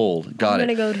down to cold. Got it. I'm going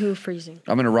to go to freezing.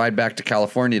 I'm going to ride back to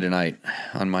California tonight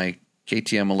on my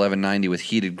KTM 1190 with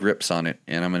heated grips on it,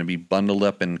 and I'm going to be bundled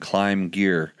up in climb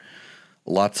gear.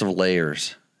 Lots of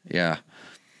layers. Yeah.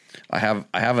 I have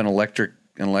an electric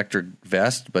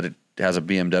vest, but it has a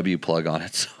BMW plug on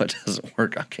it, so it doesn't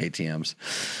work on KTMs.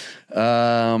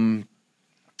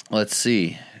 Let's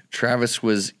see. Travis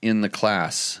was in the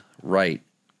class, right?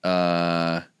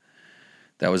 That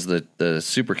was the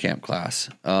Super Camp class.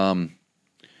 Where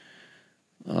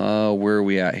are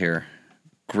we at here?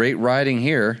 Great riding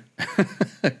here.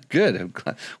 Good.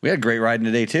 We had great riding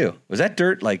today too. Was that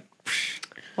dirt?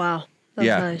 Wow.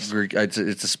 That was nice.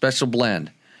 It's a special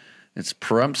blend. It's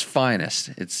Pahrumps'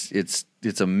 finest. It's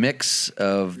a mix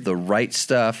of the right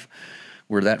stuff.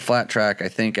 Where that flat track, I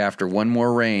think, after one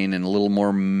more rain and a little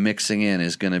more mixing in,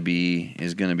 is going to be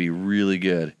really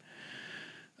good.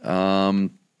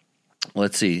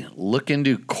 Let's see. Look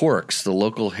into Corks, the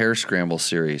local hair scramble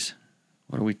series.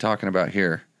 What are we talking about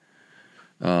here?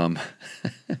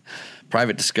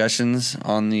 Private discussions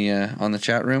on the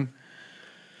chat room.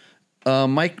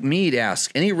 Mike Mead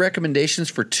asks, any recommendations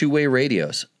for two-way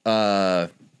radios?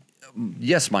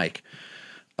 Yes, Mike.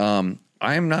 I'm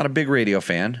not a big radio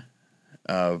fan,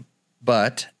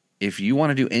 but if you want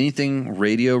to do anything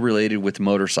radio related with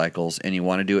motorcycles and you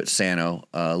want to do it Sano,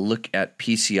 look at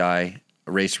PCI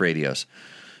race radios.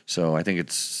 So I think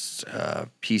it's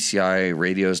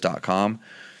PCIradios.com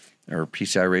or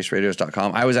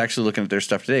PCIraceradios.com. I was actually looking at their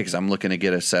stuff today because I'm looking to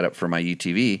get a setup for my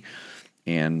UTV.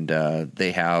 And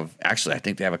they have, actually, I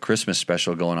think they have a Christmas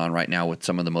special going on right now with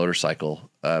some of the motorcycle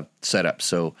setups.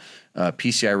 So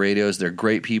PCI Radios, they're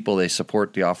great people. They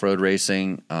support the off-road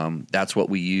racing. That's what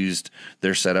we used,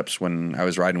 their setups, when I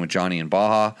was riding with Johnny in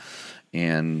Baja.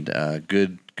 And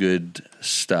good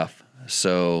stuff.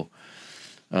 So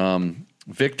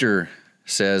Victor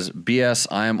says, BS,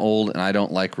 I am old and I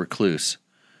don't like Recluse.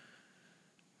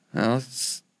 Well,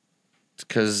 it's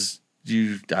because...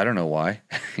 I don't know why.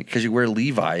 Because you wear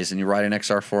Levi's and you ride an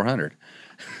XR 400.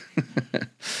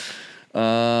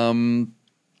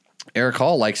 Eric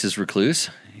Hall likes his Recluse.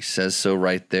 He says so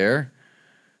right there.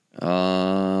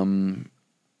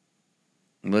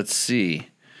 Let's see.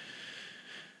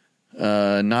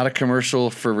 Not a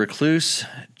commercial for Recluse.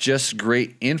 Just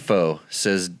great info,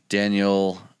 says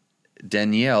Danielle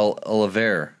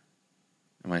Oliver.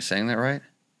 Am I saying that right?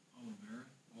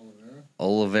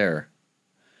 Oliver.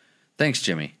 Thanks,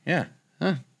 Jimmy. Yeah.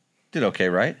 Huh. Did okay,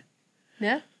 right?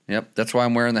 Yeah. Yep. That's why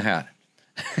I'm wearing the hat.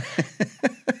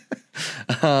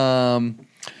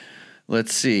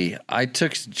 Let's see. I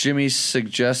took Jimmy's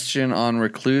suggestion on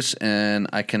Recluse, and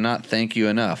I cannot thank you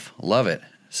enough. Love it.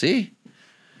 See?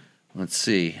 Let's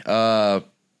see.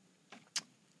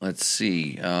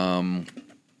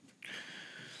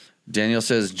 Daniel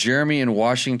says, Jeremy in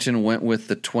Washington went with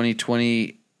the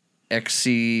 2020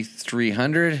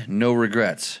 XC300. No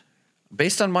regrets.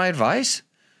 Based on my advice?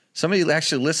 Somebody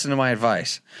actually listened to my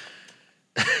advice.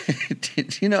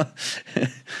 You know,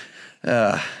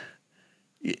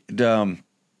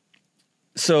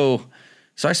 so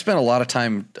I spent a lot of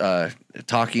time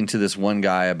talking to this one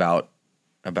guy about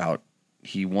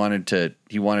he wanted to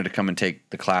come and take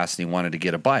the class and he wanted to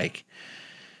get a bike.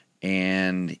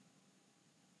 And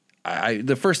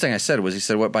the first thing I said was, he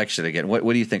said, what bike should I get? What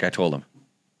do you think I told him?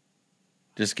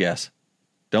 Just guess.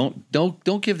 Don't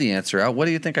give the answer out. What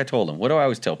do you think I told him? What do I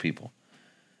always tell people?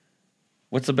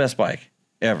 What's the best bike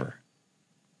ever?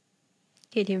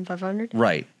 KTM 500.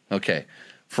 Right. Okay.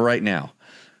 For right now,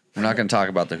 we're not going to talk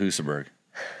about the Husaberg.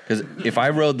 Because if I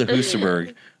rode the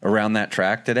Husaberg around that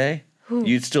track today,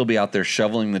 you'd still be out there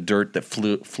shoveling the dirt that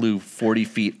flew 40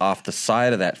 feet off the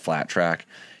side of that flat track.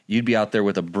 You'd be out there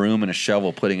with a broom and a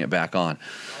shovel putting it back on.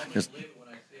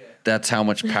 That's how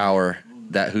much power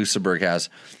that Husaberg has,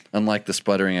 unlike the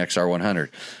sputtering XR100.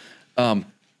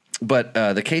 But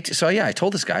the KT, so yeah, I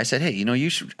told this guy, I said, hey, you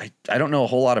should, I don't know a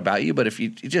whole lot about you, but if you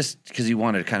just, because he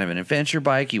wanted kind of an adventure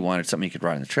bike, he wanted something you could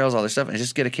ride on the trails, all this stuff, and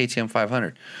just get a KTM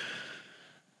 500.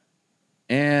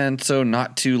 And so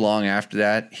not too long after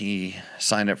that, he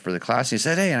signed up for the class. He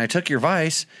said, hey, and I took your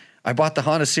advice. I bought the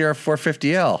Honda CR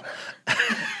 450L.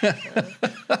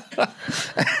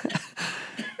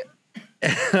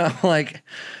 And I'm like,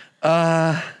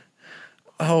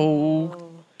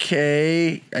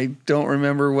 okay. I don't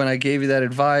remember when I gave you that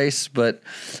advice, but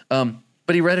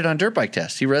he read it on Dirt Bike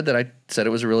Test. He read that I said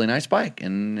it was a really nice bike,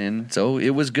 and so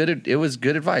it was good. It was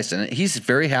good advice, and he's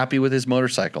very happy with his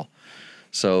motorcycle.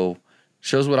 So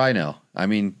shows what I know. I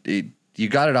mean, you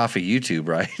got it off of YouTube,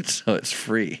 right? So it's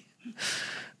free.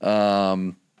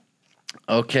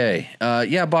 Okay.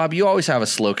 Yeah, Bob, you always have a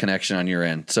slow connection on your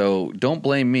end, so don't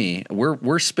blame me.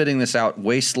 We're spitting this out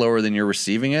way slower than you're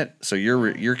receiving it, so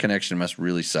your connection must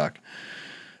really suck.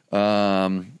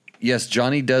 Yes,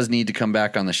 Johnny does need to come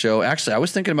back on the show. Actually, I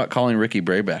was thinking about calling Ricky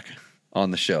Brayback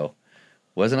on the show,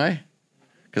 wasn't I?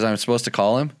 Because I'm supposed to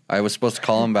call him. I was supposed to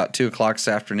call him about 2:00 this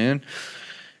afternoon,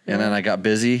 and then I got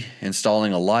busy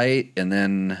installing a light, and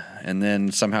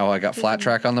then somehow I got flat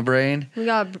track on the brain. We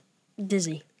got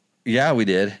dizzy. Yeah, we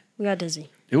did. We got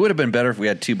dizzy. It would have been better if we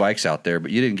had 2 bikes out there,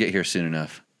 but you didn't get here soon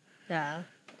enough. Yeah.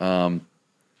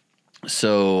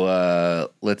 So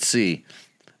let's see.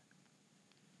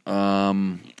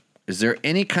 Is there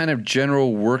any kind of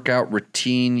general workout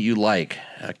routine you like?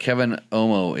 Kevin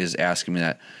Omo is asking me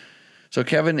that. So,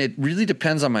 Kevin, it really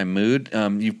depends on my mood.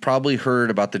 You've probably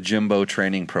heard about the Jimbo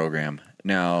training program.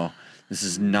 Now, this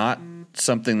is not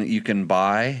something that you can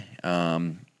buy.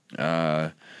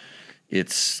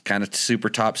 It's kind of super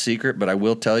top secret, but I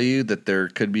will tell you that there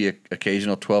could be an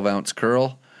occasional 12-ounce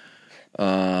curl.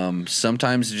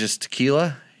 Sometimes just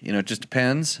tequila. It just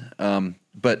depends.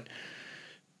 But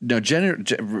no,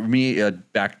 me,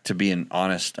 back to being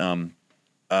honest,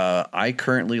 I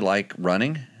currently like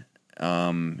running.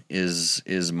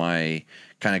 Is my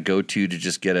kind of go-to to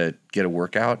just get a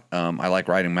workout. I like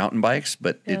riding mountain bikes,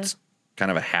 but it's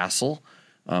kind of a hassle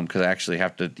because I actually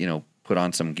have to put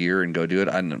on some gear and go do it.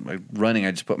 Running,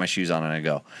 I just put my shoes on and I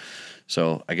go.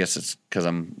 So I guess it's because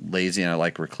I'm lazy and I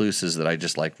like recluses that I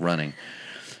just like running.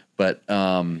 But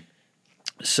and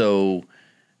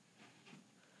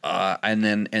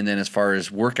then as far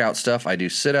as workout stuff, I do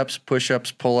sit-ups,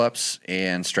 push-ups, pull-ups,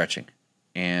 and stretching.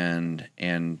 And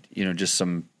just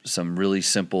some really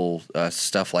simple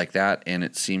stuff like that, and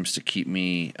it seems to keep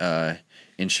me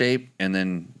in shape. And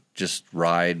then just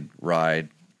ride,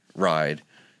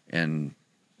 and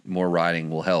more riding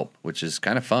will help, which is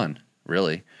kind of fun,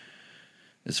 really,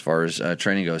 as far as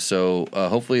training goes. So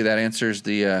hopefully that answers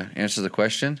the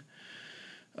question.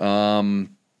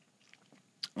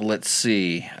 Let's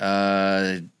see.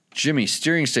 Jimmy,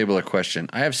 steering stabler question.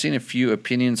 I have seen a few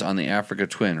opinions on the Africa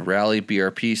Twin, Rally,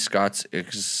 BRP, Scots,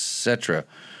 etc.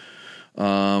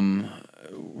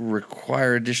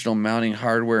 Require additional mounting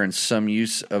hardware and some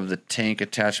use of the tank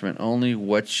attachment only.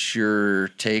 What's your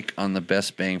take on the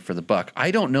best bang for the buck?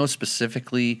 I don't know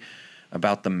specifically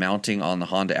about the mounting on the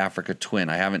Honda Africa Twin.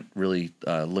 I haven't really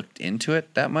looked into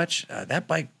it that much. That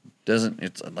bike doesn't,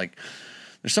 it's like,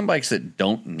 there's some bikes that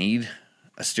don't need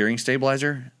a steering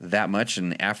stabilizer that much,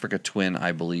 and the Africa Twin,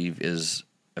 I believe, is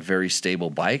a very stable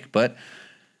bike. But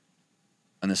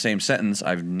in the same sentence,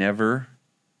 I've never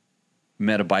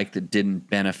met a bike that didn't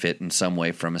benefit in some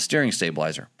way from a steering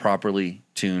stabilizer, properly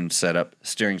tuned, set up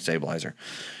steering stabilizer.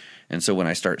 And so when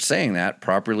I start saying that,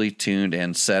 properly tuned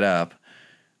and set up,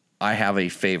 I have a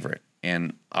favorite,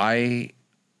 and I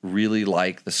really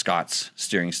like the Scots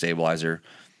steering stabilizer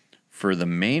for the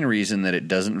main reason that it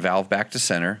doesn't valve back to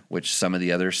center, which some of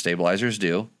the other stabilizers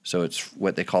do. So it's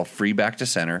what they call free back to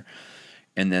center.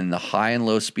 And then the high and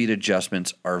low speed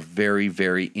adjustments are very,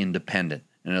 very independent.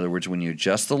 In other words, when you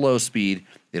adjust the low speed,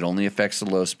 it only affects the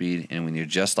low speed. And when you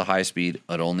adjust the high speed,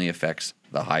 it only affects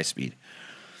the high speed.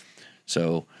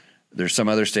 So there's some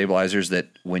other stabilizers that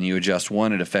when you adjust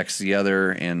one, it affects the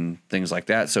other and things like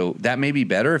that. So that may be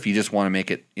better if you just want to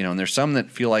make it, and there's some that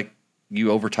feel like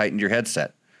you over-tightened your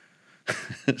headset.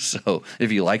 So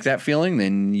if you like that feeling,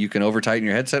 then you can over-tighten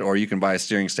your headset, or you can buy a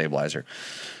steering stabilizer.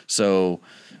 So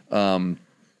I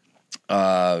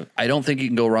don't think you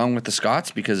can go wrong with the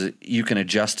Scots because you can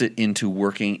adjust it into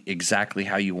working exactly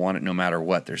how you want it no matter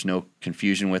what. There's no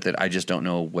confusion with it. I just don't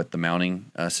know what the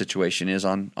mounting situation is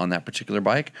on that particular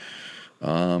bike.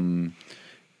 So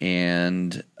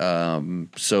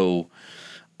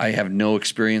I have no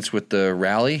experience with the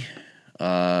Rally.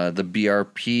 The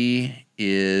BRP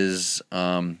is,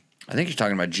 I think you're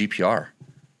talking about GPR.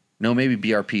 No, maybe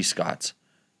BRP Scots.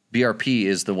 BRP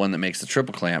is the one that makes the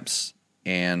triple clamps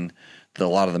and a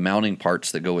lot of the mounting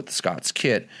parts that go with the Scott's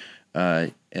kit.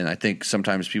 And I think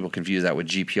sometimes people confuse that with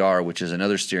GPR, which is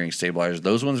another steering stabilizer.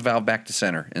 Those ones valve back to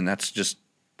center, and that's just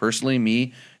personally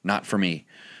me, not for me.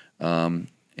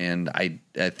 And I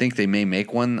think they may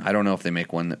make one. I don't know if they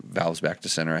make one that valves back to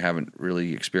center. I haven't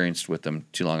really experienced with them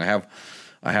too long. I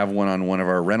have one on one of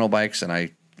our rental bikes, and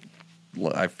I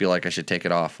feel like I should take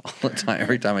it off all the time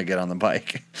every time I get on the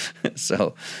bike.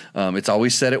 So it's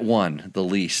always set at 1, the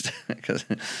least.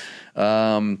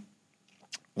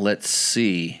 Let's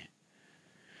see.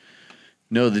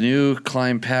 No, the new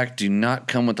Climb Pack do not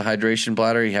come with the hydration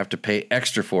bladder. You have to pay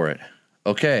extra for it.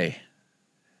 Okay.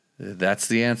 That's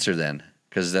the answer then,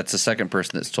 because that's the second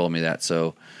person that's told me that.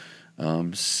 So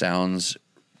sounds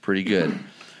pretty good.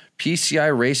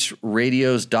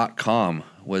 PCIRaceRadios.com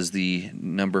was the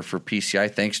number for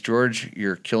PCI. Thanks, George.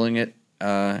 You're killing it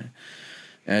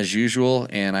as usual.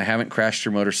 And I haven't crashed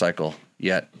your motorcycle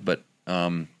yet. But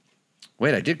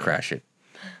wait, I did crash it.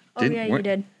 You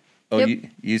did. Oh, Yep.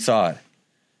 you saw it.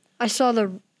 I saw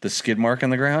the skid mark on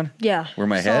the ground? Yeah. Where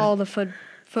my saw head? all the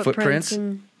footprints.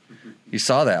 And, you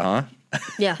saw that, huh?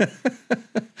 yeah.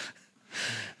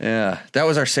 Yeah. That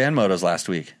was our sand motos last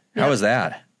week. How was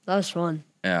that? That was fun.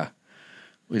 Yeah.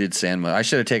 We did sand moto. I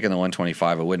should have taken the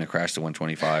 125. I wouldn't have crashed the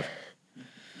 125.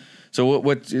 So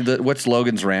what's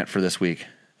Logan's rant for this week?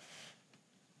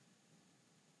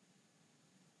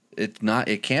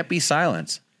 It can't be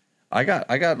silence. I got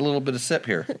a little bit of sip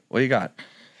here. What do you got?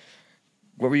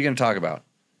 What were you going to talk about?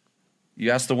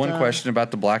 You asked the one question about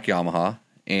the black Yamaha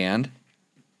and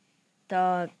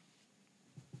I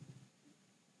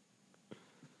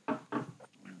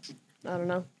don't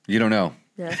know. You don't know.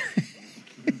 Yeah. Ask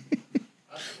him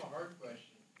a hard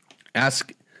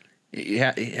question.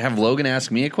 Have Logan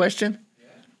ask me a question? Yeah.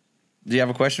 Do you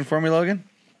have a question for me, Logan?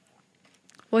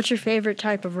 What's your favorite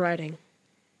type of riding?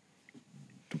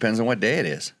 Depends on what day it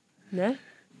is. Yeah.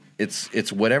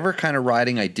 It's whatever kind of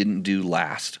riding I didn't do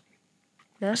last.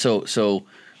 Yeah. So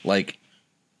like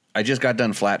I just got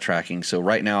done flat tracking, so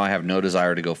right now I have no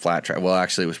desire to go flat track. Well,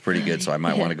 actually it was pretty good, so I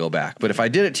might want to go back. But if I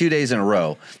did it 2 days in a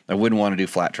row, I wouldn't want to do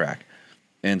flat track.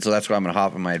 And so that's why I'm going to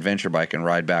hop on my adventure bike and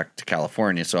ride back to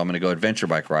California. So I'm going to go adventure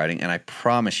bike riding, and I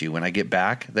promise you when I get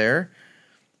back there,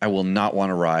 I will not want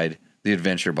to ride the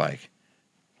adventure bike.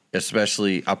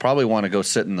 Especially I'll probably want to go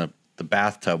sit in the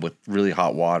bathtub with really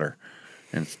hot water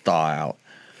and thaw out.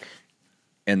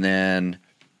 And then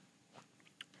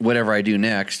whatever I do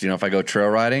next, if I go trail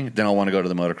riding, then I'll want to go to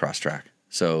the motocross track.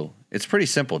 So it's pretty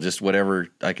simple. Just whatever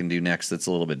I can do next that's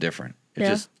a little bit different. It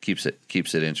just keeps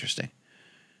it interesting.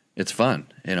 It's fun,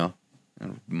 And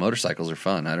motorcycles are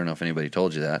fun. I don't know if anybody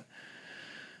told you that.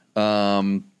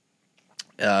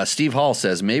 Steve Hall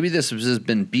says, maybe this has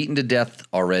been beaten to death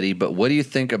already, but what do you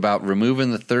think about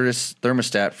removing the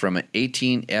thermostat from an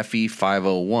 18 FE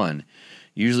 501?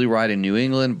 Usually ride in New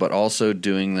England, but also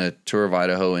doing the Tour of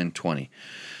Idaho in 20.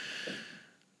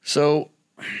 So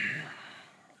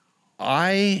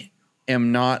I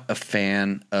am not a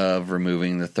fan of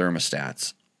removing the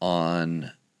thermostats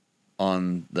on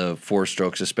the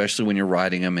 4-strokes, especially when you're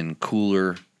riding them in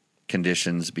cooler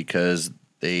conditions, because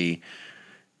they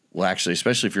will actually,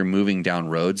 especially if you're moving down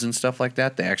roads and stuff like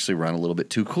that, they actually run a little bit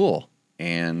too cool.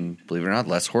 And believe it or not,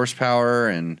 less horsepower,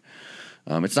 and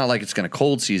it's not like it's going to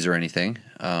cold seize or anything.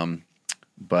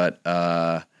 But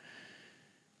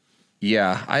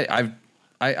yeah, I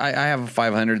have a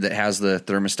 500 that has the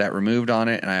thermostat removed on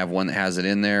it, and I have one that has it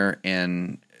in there,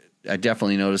 and I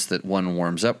definitely noticed that one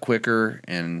warms up quicker,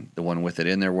 and the one with it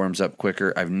in there warms up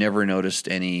quicker. I've never noticed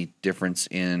any difference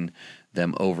in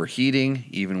them overheating,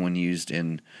 even when used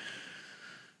in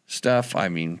stuff. I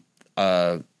mean,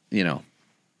 I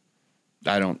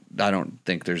don't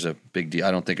think there's a big deal.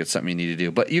 I don't think it's something you need to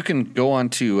do. But you can go on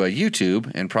to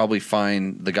YouTube and probably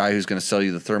find the guy who's going to sell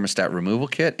you the thermostat removal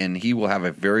kit, and he will have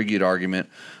a very good argument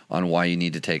on why you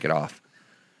need to take it off.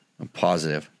 I'm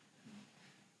positive.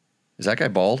 Is that guy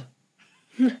bald?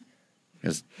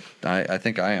 Because I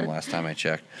think I am last time I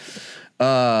checked.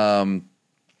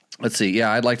 Let's see.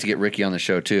 Yeah, I'd like to get Ricky on the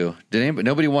show too.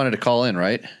 Nobody wanted to call in,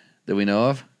 right? That we know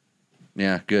of?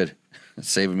 Yeah, good. It's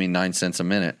saving me 9 cents a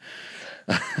minute.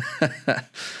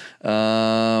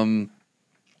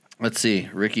 Let's see.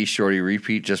 Ricky, Shorty,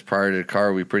 repeat just prior to the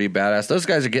car. We pretty badass. Those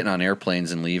guys are getting on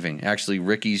airplanes and leaving. Actually,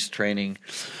 Ricky's training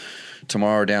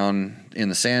tomorrow down in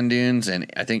the sand dunes,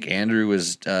 and I think Andrew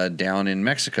was down in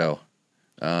Mexico.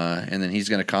 And then he's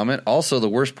going to comment. Also, the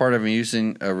worst part of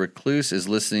using a recluse is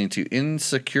listening to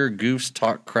insecure goofs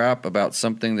talk crap about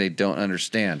something they don't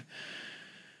understand.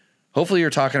 Hopefully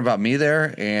you're talking about me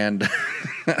there, and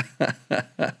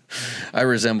I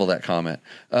resemble that comment.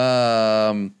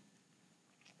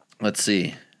 Let's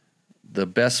see. The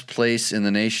best place in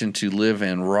the nation to live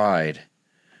and ride.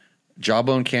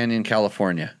 Jawbone Canyon,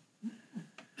 California.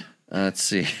 Let's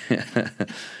see.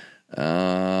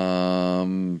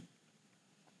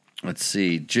 Let's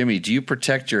see. Jimmy, do you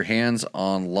protect your hands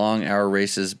on long hour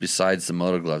races besides the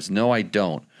moto gloves? No, I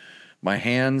don't. My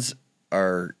hands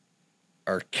are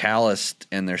calloused,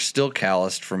 and they're still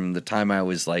calloused from the time I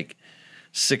was like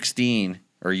 16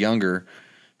 or younger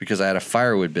because I had a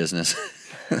firewood business.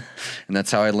 And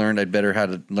that's how I learned I'd better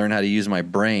learn how to use my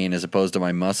brain as opposed to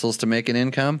my muscles to make an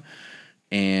income.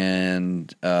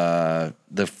 And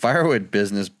the firewood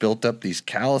business built up these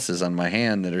calluses on my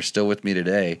hand that are still with me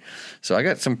today. So I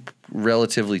got some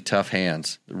relatively tough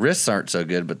hands. The wrists aren't so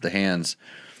good, but the hands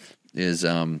is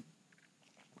they're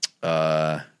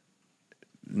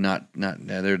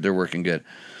working good.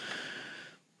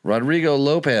 Rodrigo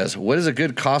Lopez, what is a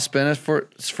good cost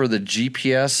benefit for the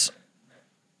GPS?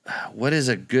 What is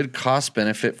a good cost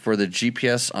benefit for the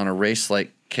GPS on a race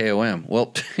like KOM?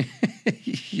 Well,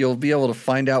 you'll be able to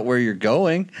find out where you're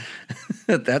going.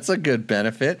 That's a good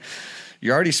benefit.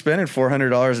 You're already spending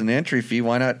 $400 in entry fee.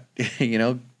 Why not,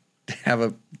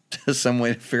 have some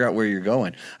way to figure out where you're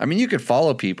going? I mean, you could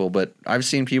follow people, but I've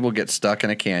seen people get stuck in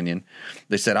a canyon.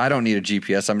 They said, I don't need a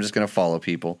GPS. I'm just going to follow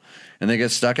people. And they get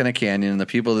stuck in a canyon, and the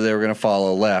people that they were going to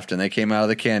follow left, and they came out of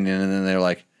the canyon, and then they're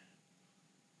like,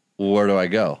 where do I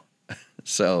go?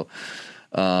 So,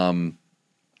 GPSs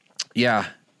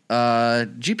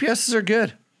are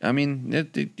good. I mean,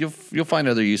 you'll find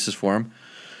other uses for them.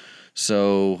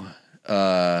 So,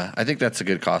 I think that's a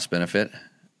good cost benefit.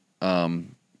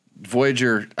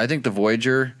 Voyager, I think the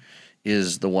Voyager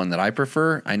is the one that I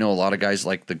prefer. I know a lot of guys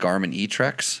like the Garmin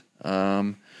eTrex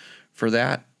for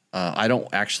that. I don't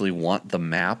actually want the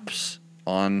maps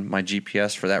on my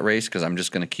GPS for that race because I'm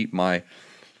just going to keep my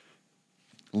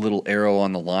little arrow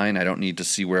on the line. I don't need to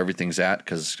see where everything's at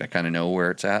because I kind of know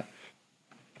where it's at.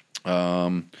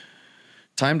 Time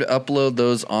to upload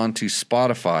those onto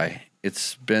Spotify.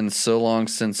 It's been so long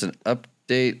since an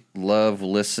update. Love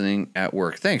listening at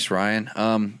work. Thanks, Ryan.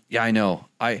 Yeah, I know.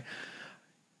 I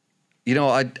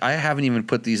haven't even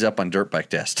put these up on Dirt Bike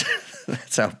Test.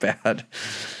 That's how bad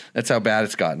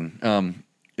it's gotten.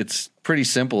 It's pretty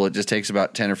simple. It just takes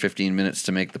about 10 or 15 minutes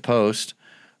to make the post.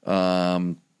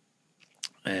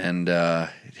 And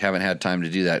haven't had time to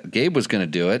do that. Gabe was going to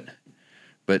do it,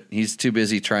 but he's too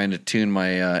busy trying to tune my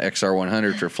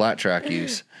XR100 for flat track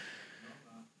use.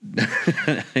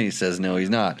 He says no, he's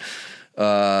not.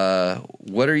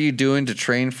 What are you doing to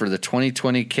train for the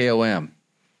 2020 KOM?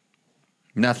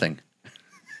 Nothing.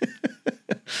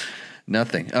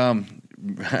 Nothing.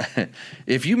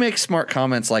 If you make smart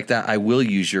comments like that, I will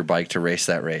use your bike to race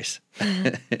that race.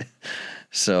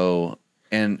 So,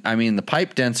 and I mean, the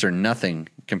pipe dents are nothing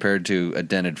compared to a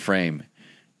dented frame.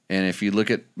 And if you look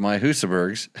at my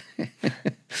Husabergs,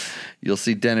 you'll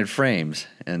see dented frames,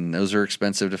 and those are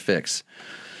expensive to fix.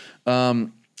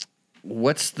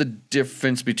 What's the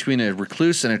difference between a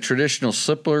Recluse and a traditional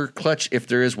slipper clutch, if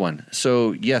there is one?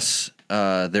 So, yes,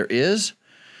 there is.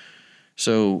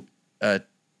 So,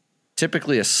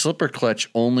 typically a slipper clutch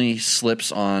only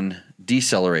slips on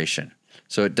deceleration.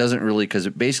 So it doesn't really, because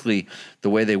basically the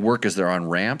way they work is they're on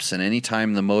ramps, and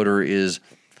anytime the motor is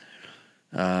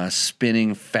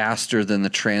spinning faster than the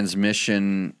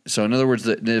transmission. So in other words,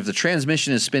 if the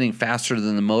transmission is spinning faster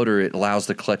than the motor, it allows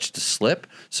the clutch to slip,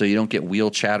 so you don't get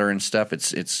wheel chatter and stuff.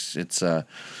 It's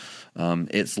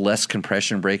less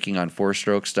compression braking on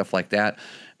 4-stroke, stuff like that.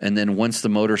 And then once the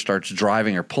motor starts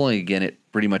driving or pulling again, it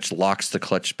pretty much locks the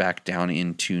clutch back down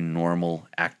into normal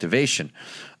activation.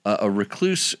 A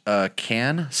Recluse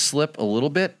can slip a little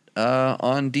bit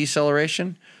on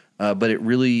deceleration, but it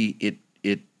really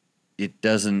it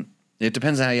doesn't. It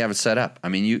depends on how you have it set up. I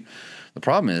mean, the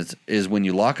problem is when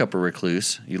you lock up a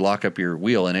Recluse, you lock up your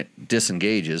wheel and it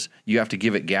disengages. You have to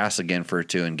give it gas again for it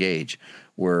to engage.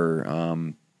 Where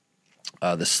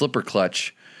the slipper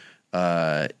clutch,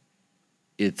 there's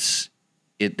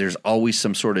always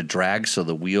some sort of drag, so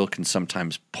the wheel can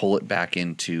sometimes pull it back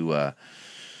into.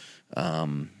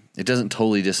 It doesn't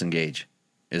totally disengage,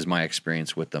 is my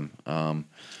experience with them.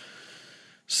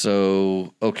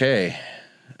 Okay.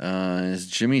 Is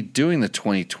Jimmy doing the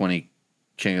 2020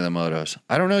 King of the Motos?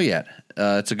 I don't know yet.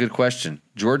 It's a good question.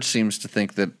 George seems to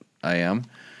think that I am.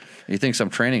 He thinks I'm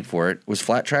training for it. Was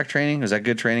flat track training? Was that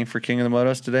good training for King of the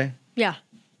Motos today? Yeah.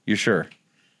 You sure?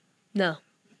 No.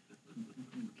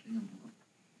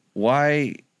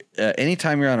 Why?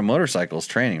 Anytime you're on a motorcycle is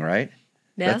training, right?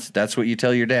 Yeah. That's what you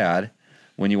tell your dad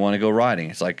when you want to go riding.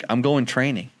 It's like, I'm going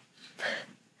training.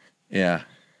 Yeah.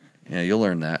 Yeah, you'll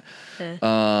learn that.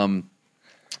 Yeah.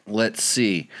 Let's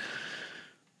see.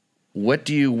 What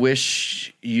do you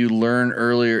wish you learned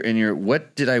earlier in your?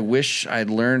 What did I wish I'd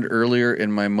learned earlier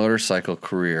in my motorcycle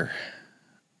career?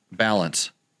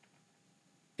 Balance.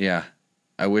 Yeah,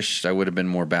 I wish I would have been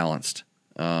more balanced.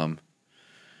 Man,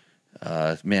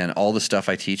 all the stuff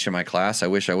I teach in my class, I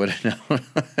wish I would have known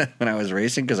when I was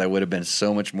racing, because I would have been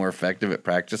so much more effective at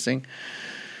practicing.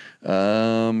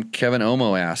 Kevin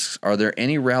Omo asks, are there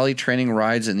any rally training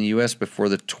rides in the U.S. before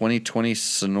the 2020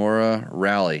 Sonora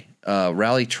Rally?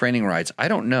 Rally training rides? I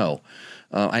don't know.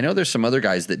 I know there's some other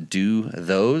guys that do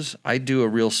those. I do a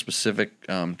real specific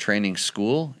training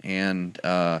school, and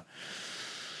I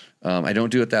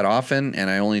don't do it that often, and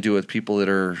I only do it with people that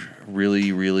are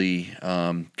really, really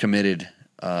committed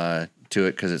to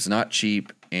it, because it's not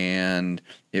cheap and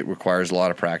it requires a lot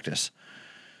of practice.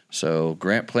 So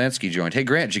Grant Plansky joined. Hey,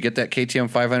 Grant, did you get that KTM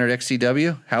 500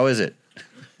 XCW? How is it?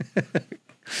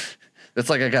 That's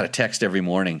like I got a text every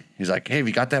morning. He's like, hey, have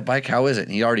you got that bike? How is it?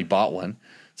 And he already bought one.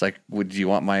 It's like, do you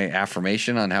want my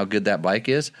affirmation on how good that bike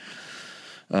is?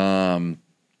 I'm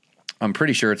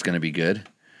pretty sure it's going to be good.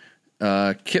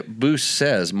 Kip Boost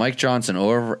says, Mike Johnson,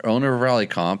 owner of Rally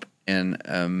Comp, and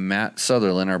Matt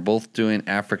Sutherland are both doing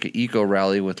Africa Eco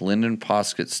Rally with Lyndon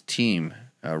Poskett's team.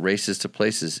 Races to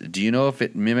places. Do you know if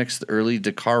it mimics the early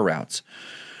Dakar routes?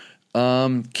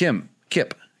 Kip,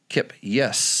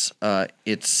 yes.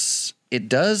 It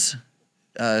does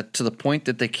to the point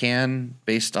that they can,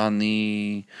 based on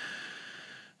the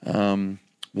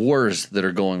wars that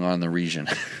are going on in the region.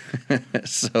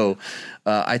 So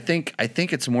I think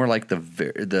it's more like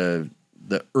the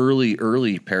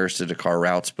early Paris to Dakar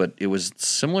routes, but it was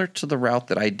similar to the route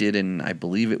that I did in, I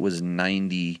believe it was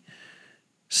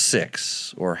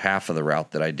 96, or half of the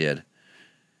route that I did,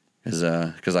 because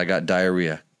I got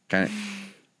diarrhea, kind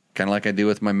of like I do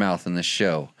with my mouth in this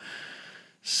show.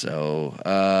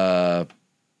 So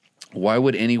why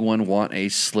would anyone want a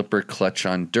slipper clutch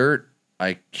on dirt?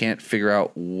 I can't figure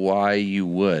out why you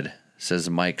would, says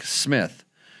Mike Smith.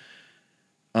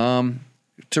 To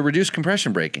reduce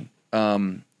compression braking.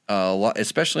 A lot,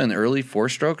 especially in the early four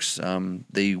strokes,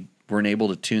 they weren't able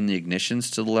to tune the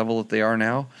ignitions to the level that they are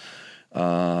now.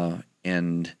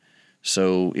 And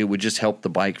so it would just help the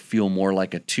bike feel more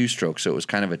like a two-stroke. So it was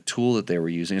kind of a tool that they were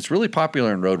using. It's really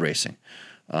popular in road racing.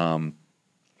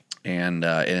 And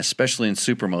especially in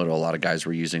supermoto, a lot of guys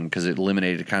were using, because it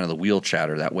eliminated kind of the wheel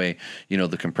chatter. That way,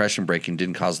 the compression braking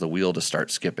didn't cause the wheel to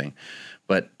start skipping.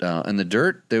 But in the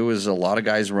dirt, there was a lot of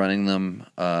guys running them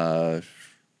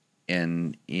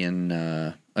in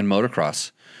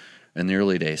motocross in the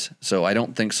early days. So I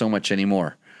don't think so much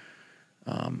anymore.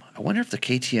 I wonder if the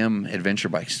KTM adventure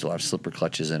bikes still have slipper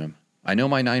clutches in them. I know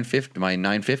my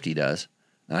 950 does.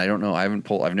 And I don't know.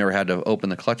 I've never had to open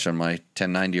the clutch on my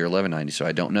 1090 or 1190, so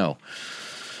I don't know.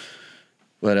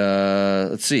 But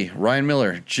let's see. Ryan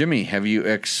Miller, Jimmy, have you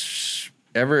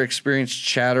ever experienced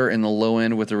chatter in the low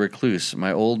end with a Recluse?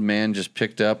 My old man just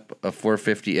picked up a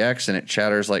 450X, and it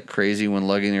chatters like crazy when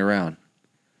lugging it around.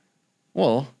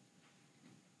 Well,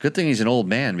 good thing he's an old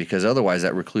man, because otherwise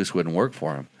that Recluse wouldn't work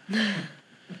for him.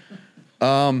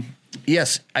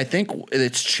 Yes, I think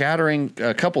it's chattering.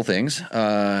 A couple things.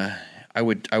 I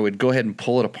would go ahead and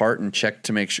pull it apart and check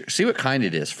to make sure. See what kind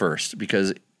it is first,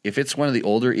 because if it's one of the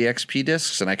older EXP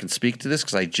discs, and I can speak to this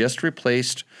because I just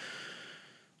replaced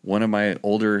one of my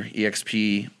older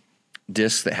EXP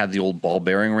discs that had the old ball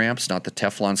bearing ramps, not the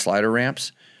Teflon slider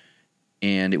ramps,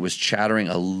 and it was chattering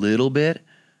a little bit.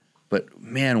 But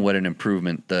man, what an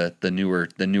improvement the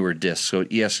newer discs. So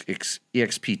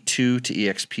EXP2 to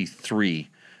EXP3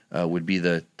 would be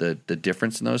the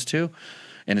difference in those two,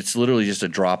 and it's literally just a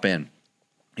drop in.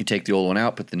 You take the old one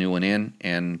out, put the new one in,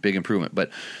 and big improvement. But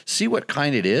see what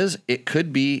kind it is. It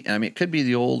could be. It could be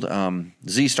the old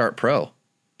Z Start Pro,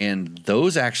 and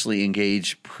those actually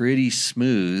engage pretty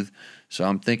smooth. So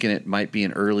I'm thinking it might be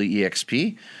an early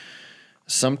EXP.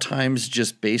 Sometimes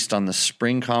just based on the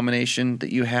spring combination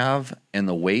that you have and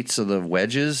the weights of the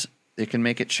wedges, it can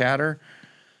make it chatter.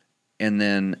 And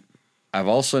then I've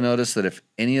also noticed that if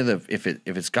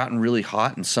it's gotten really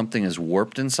hot and something is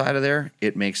warped inside of there,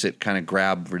 it makes it kind of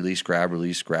grab, release in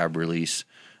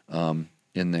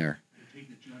there. You take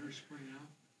the judder spring out?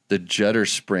 The judder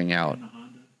spring out. In the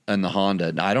Honda? And the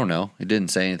Honda, I don't know. It didn't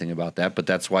say anything about that, but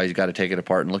that's why you got to take it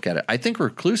apart and look at it. I think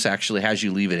Recluse actually has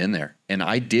you leave it in there, and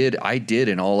I did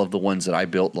in all of the ones that I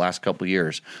built the last couple of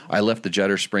years. I left the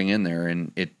judder spring in there,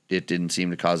 and it didn't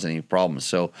seem to cause any problems.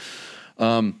 So,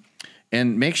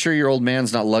 and make sure your old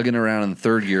man's not lugging around in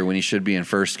third gear when he should be in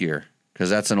first gear, because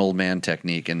that's an old man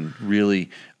technique, and really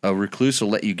a recluse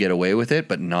will let you get away with it,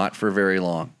 but not for very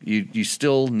long. You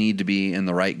still need to be in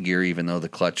the right gear, even though the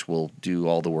clutch will do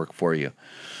all the work for you.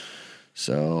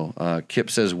 So Kip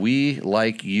says, we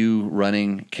like you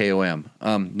running KOM.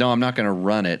 No, I'm not going to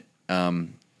run it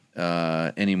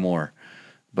anymore,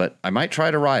 but I might try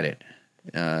to ride it.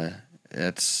 I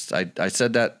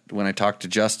said that when I talked to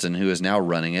Justin, who is now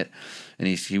running it, and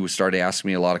he started asking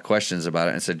me a lot of questions about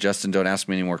it. And I said, Justin, don't ask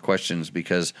me any more questions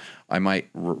because I might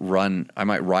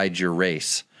ride your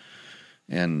race,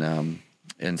 and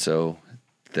so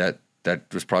that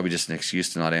was probably just an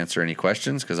excuse to not answer any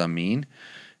questions because I'm mean.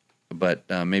 But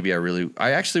maybe I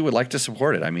actually would like to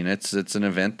support it. I mean, it's an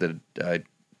event that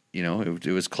it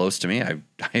was close to me. I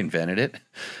invented it.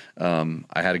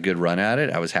 I had a good run at it.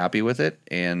 I was happy with it.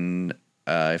 And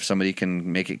if somebody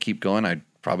can make it keep going, I'd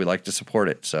probably like to support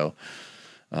it. So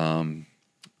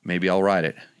maybe I'll ride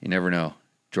it. You never know.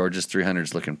 George's 300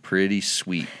 is looking pretty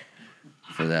sweet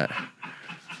for that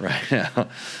right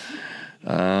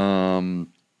now.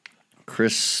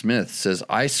 Chris Smith says,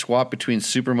 I swap between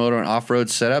supermoto and off-road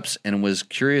setups and was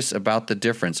curious about the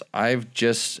difference. I've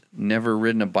just never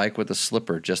ridden a bike with a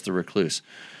slipper, just the Recluse.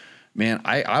 Man,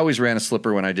 I always ran a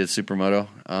slipper when I did supermoto,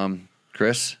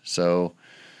 Chris. So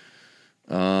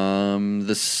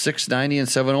the 690 and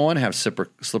 701 have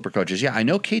slipper coaches. Yeah, I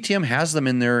know KTM has them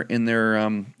in their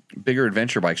bigger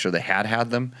adventure bikes, or they had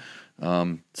them.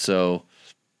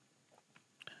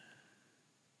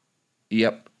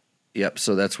 Yep.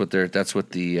 So that's what the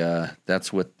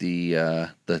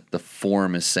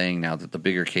form is saying now, that the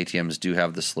bigger KTMs do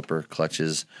have the slipper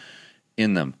clutches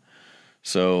in them.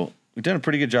 So we've done a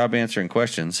pretty good job answering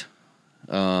questions.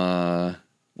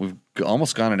 We've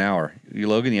almost gone an hour.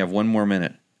 Logan, you have one more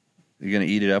minute. You're gonna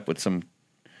eat it up with some.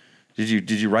 Did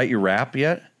you write your rap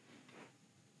yet?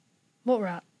 What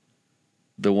rap?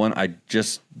 The one I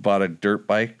just bought a dirt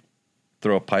bike.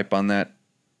 Throw a pipe on that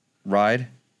ride.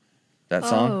 That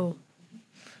song? Oh,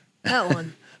 that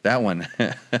one. That one.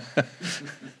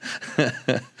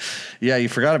 Yeah, you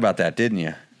forgot about that, didn't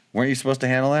you? Weren't you supposed to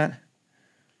handle that?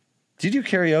 Did you do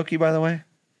karaoke, by the way?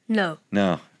 No.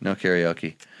 No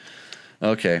karaoke.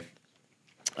 Okay.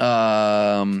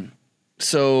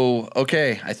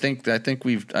 Okay. I think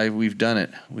we've done it.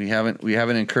 We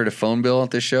haven't incurred a phone bill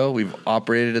at this show. We've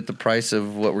operated at the price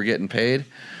of what we're getting paid.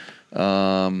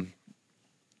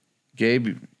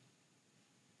 Gabe,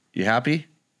 you happy?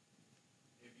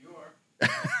 If you are.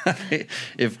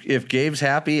 If Gabe's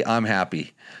happy, I'm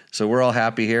happy. So we're all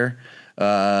happy here.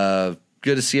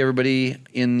 Good to see everybody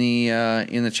in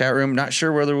the chat room. Not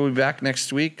sure whether we'll be back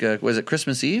next week. Was it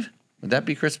Christmas Eve? Would that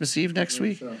be Christmas Eve next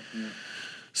week? So, yeah.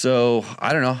 So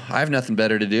I don't know. I have nothing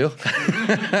better to do.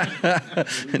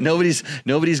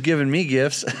 Nobody's giving me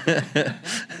gifts.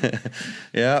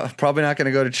 Yeah, probably not going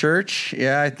to go to church.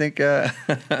 Yeah, I think you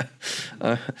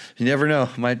never know.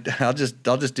 I'll just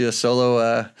do a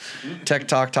solo Tech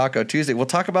Talk Taco Tuesday. We'll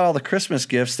talk about all the Christmas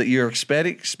gifts that you're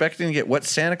expecting to get. What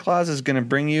Santa Claus is going to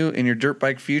bring you in your dirt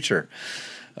bike future.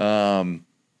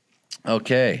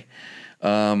 Okay.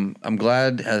 I'm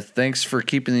glad. Thanks for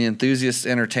keeping the enthusiasts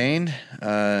entertained.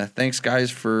 Thanks,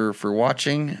 guys, for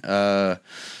watching. You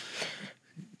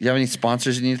have any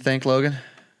sponsors you need to thank, Logan?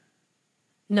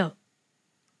 No.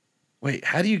 Wait,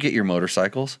 how do you get your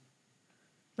motorcycles?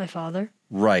 My father.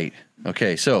 Right.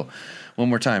 Okay, so one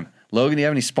more time. Logan, do you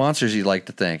have any sponsors you'd like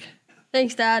to thank?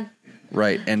 Thanks, Dad.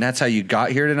 Right, and that's how you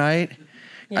got here tonight?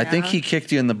 Yeah. I think he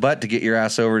kicked you in the butt to get your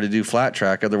ass over to do flat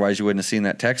track. Otherwise, you wouldn't have seen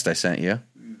that text I sent you.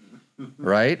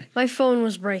 Right? My phone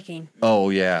was breaking.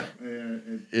 Oh, yeah.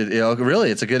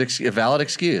 Really, it's a good, a valid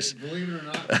excuse. Believe it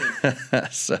or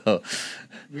not, So,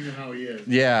 we know how he is.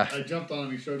 Yeah. I jumped on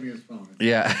him. He showed me his phone.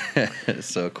 Yeah.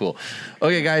 So cool.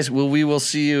 Okay, guys. Well, we will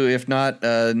see you if not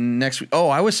next week. Oh,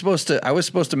 I was supposed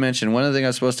to mention one other thing. I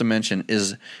was supposed to mention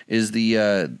is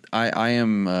the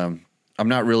I'm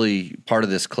not really part of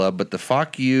this club, but the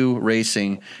Fuck You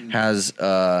Racing has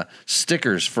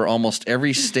stickers for almost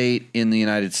every state in the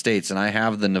United States, and I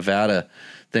have the Nevada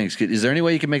things. Is there any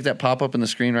way you can make that pop up on the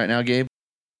screen right now, Gabe?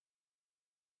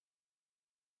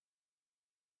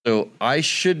 So I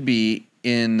should be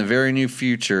in the very near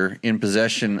future in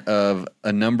possession of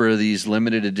a number of these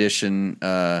limited edition.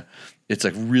 It's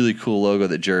a really cool logo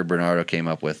that Jared Bernardo came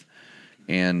up with,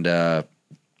 and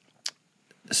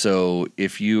so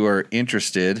if you are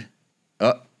interested,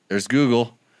 there's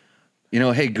Google.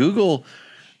 Hey, Google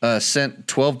sent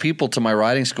 12 people to my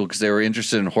riding school because they were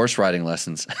interested in horse riding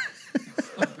lessons.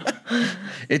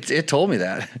 It told me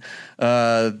that.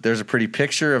 There's a pretty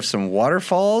picture of some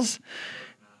waterfalls,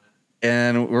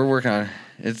 and we're working on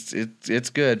it. It's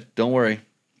good. Don't worry.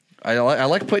 I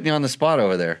like putting you on the spot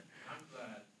over there.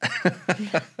 I'm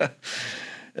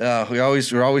glad.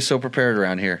 We're always so prepared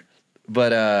around here.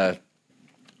 But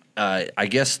I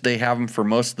guess they have them for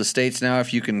most of the states now.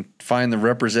 If you can find the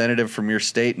representative from your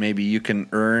state, maybe you can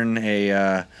earn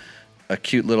a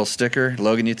cute little sticker.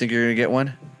 Logan, you think you're gonna get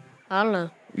one? I don't know.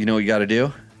 You know what you got to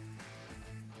do?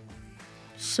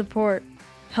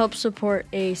 Help support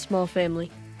a small family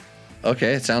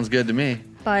Okay, it sounds good to me.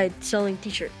 by selling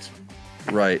T-shirts.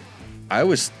 Right. I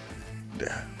was.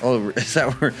 Oh, is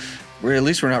that where? At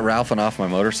least we're not ralphing off my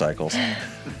motorcycles.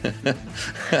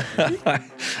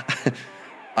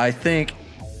 I think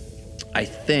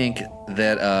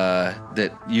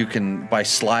that you can, by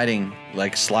sliding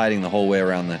the whole way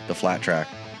around the flat track,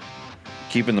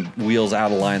 keeping the wheels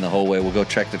out of line the whole way. We'll go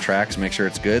check the tracks, make sure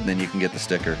it's good, and then you can get the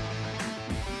sticker.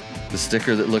 The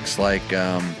sticker that looks like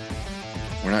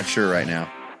we're not sure right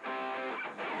now.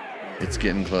 It's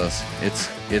getting close. It's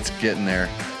getting there.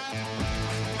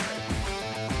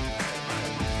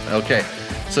 Okay,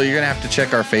 so you're gonna have to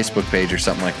check our Facebook page or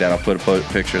something like that. I'll put a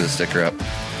picture of the sticker up.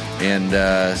 And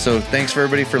so thanks for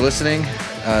everybody for listening.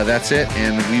 That's it,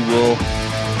 and we will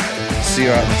see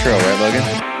you out in the trail, right, Logan?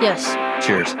 Yes.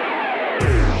 Cheers.